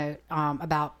end note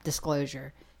about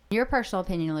disclosure, your personal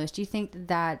opinion, Lewis, do you think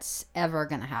that's ever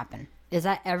going to happen? Is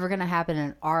that ever going to happen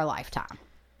in our lifetime?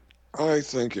 I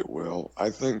think it will. I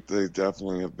think they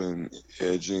definitely have been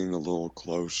edging a little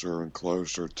closer and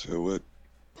closer to it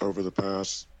over the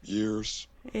past years.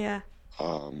 Yeah.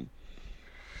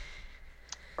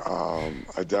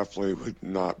 I definitely would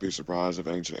not be surprised if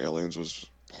Ancient Aliens was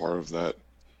part of that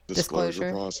disclosure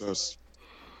Disclosure. process.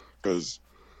 Because,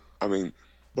 I mean,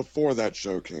 before that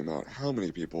show came out, how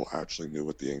many people actually knew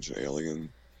what the ancient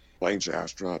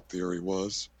astronaut theory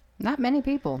was? Not many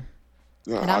people.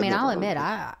 No, And I I've mean, never I'll heard admit,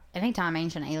 of it. anytime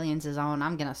Ancient Aliens is on,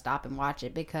 I'm going to stop and watch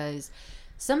it because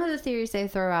some of the theories they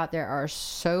throw out there are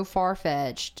so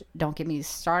far-fetched. Don't get me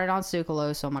started on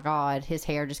Tsoukalos. Oh my God, his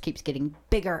hair just keeps getting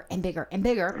bigger and bigger and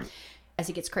bigger as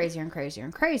he gets crazier and crazier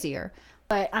and crazier.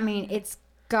 But I mean, it's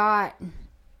got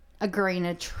a grain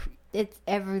of it's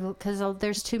because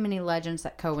there's too many legends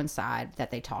that coincide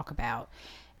that they talk about.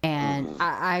 And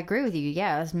I agree with you.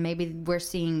 Yes, maybe we're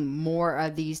seeing more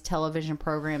of these television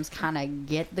programs kind of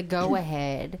get the go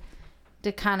ahead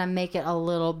to kind of make it a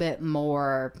little bit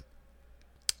more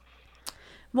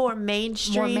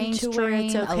mainstream to where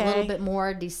it's okay. a little bit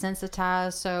more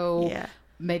desensitized. So Yeah.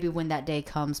 maybe when that day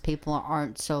comes, people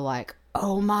aren't so like,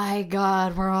 oh my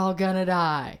God, we're all gonna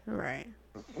die. Right.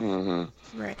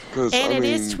 Mm-hmm. Right. 'Cause, And I it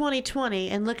is mean- 2020,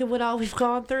 and look at what all we've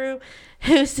gone through.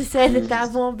 Who's to say that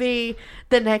that won't be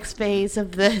the next phase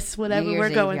of this, whatever New we're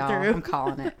Year's going Eve, y'all. through? I'm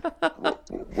calling it.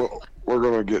 Well, we're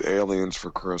gonna get aliens for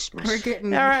Christmas. We're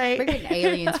getting All right. We're getting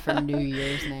aliens for New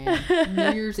Year's now.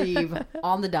 New Year's Eve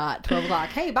on the dot, 12 o'clock.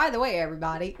 Hey, by the way,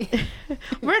 everybody.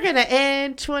 We're going to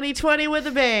end 2020 with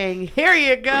a bang. Here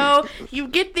you go. You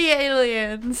get the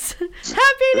aliens.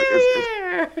 Happy New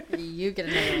Year. You get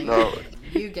an alien. No,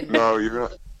 You get an no, you're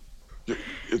not.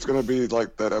 It's gonna be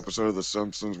like that episode of The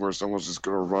Simpsons where someone's just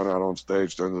gonna run out on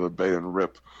stage during the debate and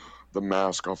rip the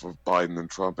mask off of Biden and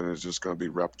Trump, and it's just gonna be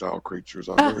reptile creatures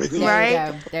underneath. There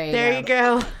Right. you go. There you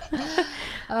go.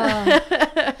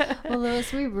 Well,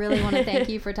 Lewis, we really want to thank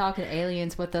you for talking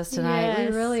aliens with us tonight. We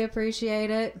Yes. really appreciate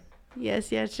it.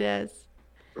 Yes, yes, yes.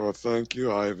 Well, thank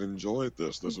you. I've enjoyed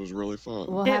this. This was really fun.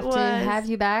 We'll It have to was. have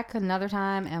you back another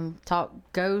time and talk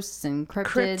ghosts and cryptids.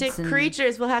 Cryptic and,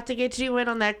 creatures. We'll have to get you in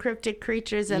on that cryptic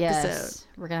creatures episode. Yes,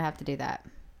 we're going to have to do that.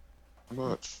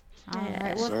 Much. All Yeah.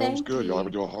 right. Well, Sounds thank good. you. Y'all ever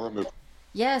do a horror movie?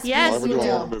 Yes, Yes, Y'all ever we do a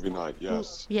will. horror movie night?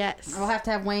 Yes. Yes. We'll have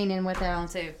to have Wayne in with that on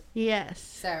too. Yes.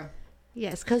 So,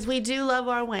 Yes, because we do love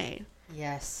our Wayne.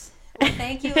 yes. Well,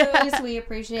 thank you, Lewis. We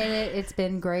appreciate it. It's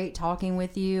been great talking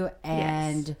with you,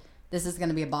 and this is going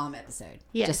to be a bomb episode.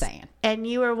 Yes. Just saying. And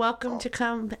you are welcome to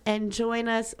come and join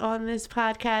us on this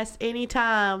podcast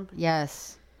anytime.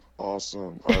 Yes.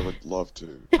 Awesome. I would love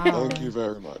to. right. Thank you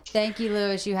very much. Thank you,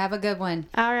 Lewis. You have a good one.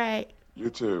 All right. You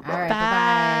too. All right.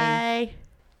 Bye. Bye-bye.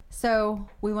 So,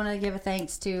 we want to give a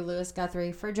thanks to Lewis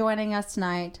Guthrie for joining us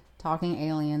tonight, talking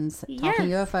aliens, talking Yes.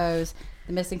 UFOs,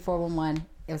 the missing 411.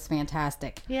 It was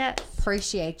fantastic. Yes.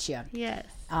 Appreciate you. Yes.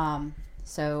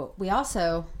 So, we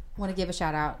also want to give a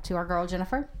shout out to our girl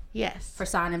Jennifer Yes. for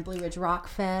signing Blue Ridge Rock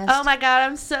Fest. Oh my God,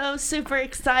 I'm so super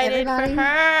excited Everybody. for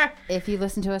her. If you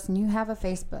listen to us and you have a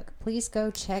Facebook, please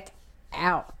go check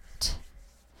out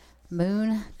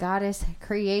Moon Goddess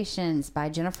Creations by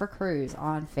Jennifer Cruz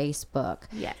on Facebook.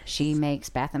 Yes. She makes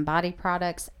bath and body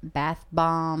products, bath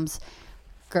bombs.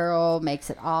 Girl makes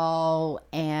it all,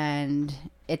 and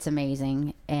it's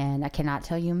amazing. And I cannot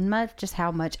tell you much just how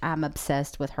much I'm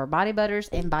obsessed with her body butters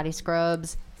and body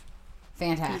scrubs.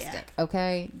 Fantastic.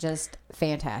 Okay? Just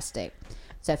fantastic.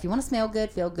 So if you want to smell good,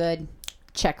 feel good,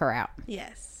 check her out.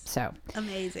 Yes. So,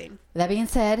 Amazing. that being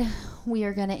said, we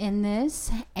are going to end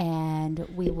this, and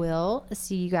we will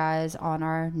see you guys on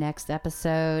our next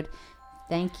episode.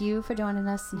 Thank you for joining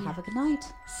us, and have a good night.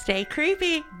 Stay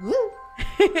creepy. Woo!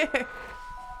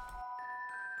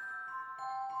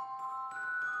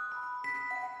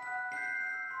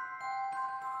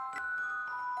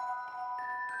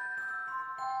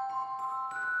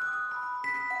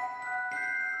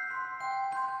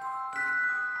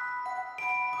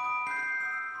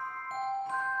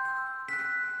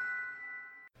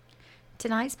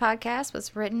 Tonight's podcast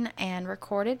was written and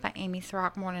recorded by Amy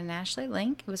Throckmorton and Ashley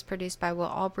Link. It was produced by Will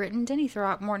Albritton, Denny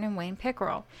Throckmorton, and Wayne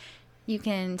Pickerel. You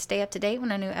can stay up to date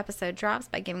when a new episode drops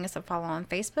by giving us a follow on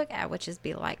Facebook at Witches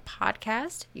Be Like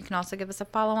Podcast. You can also give us a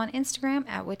follow on Instagram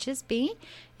at Witches Be.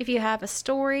 If you have a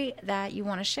story that you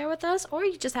want to share with us, or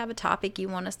you just have a topic you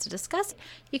want us to discuss,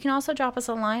 you can also drop us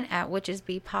a line at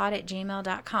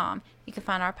witchesbepod@gmail.com. You can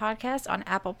find our podcast on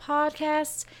Apple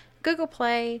Podcasts, Google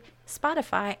Play,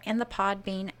 Spotify, and the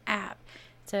Podbean app.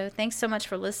 So thanks so much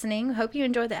for listening. Hope you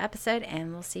enjoyed the episode,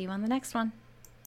 and we'll see you on the next one.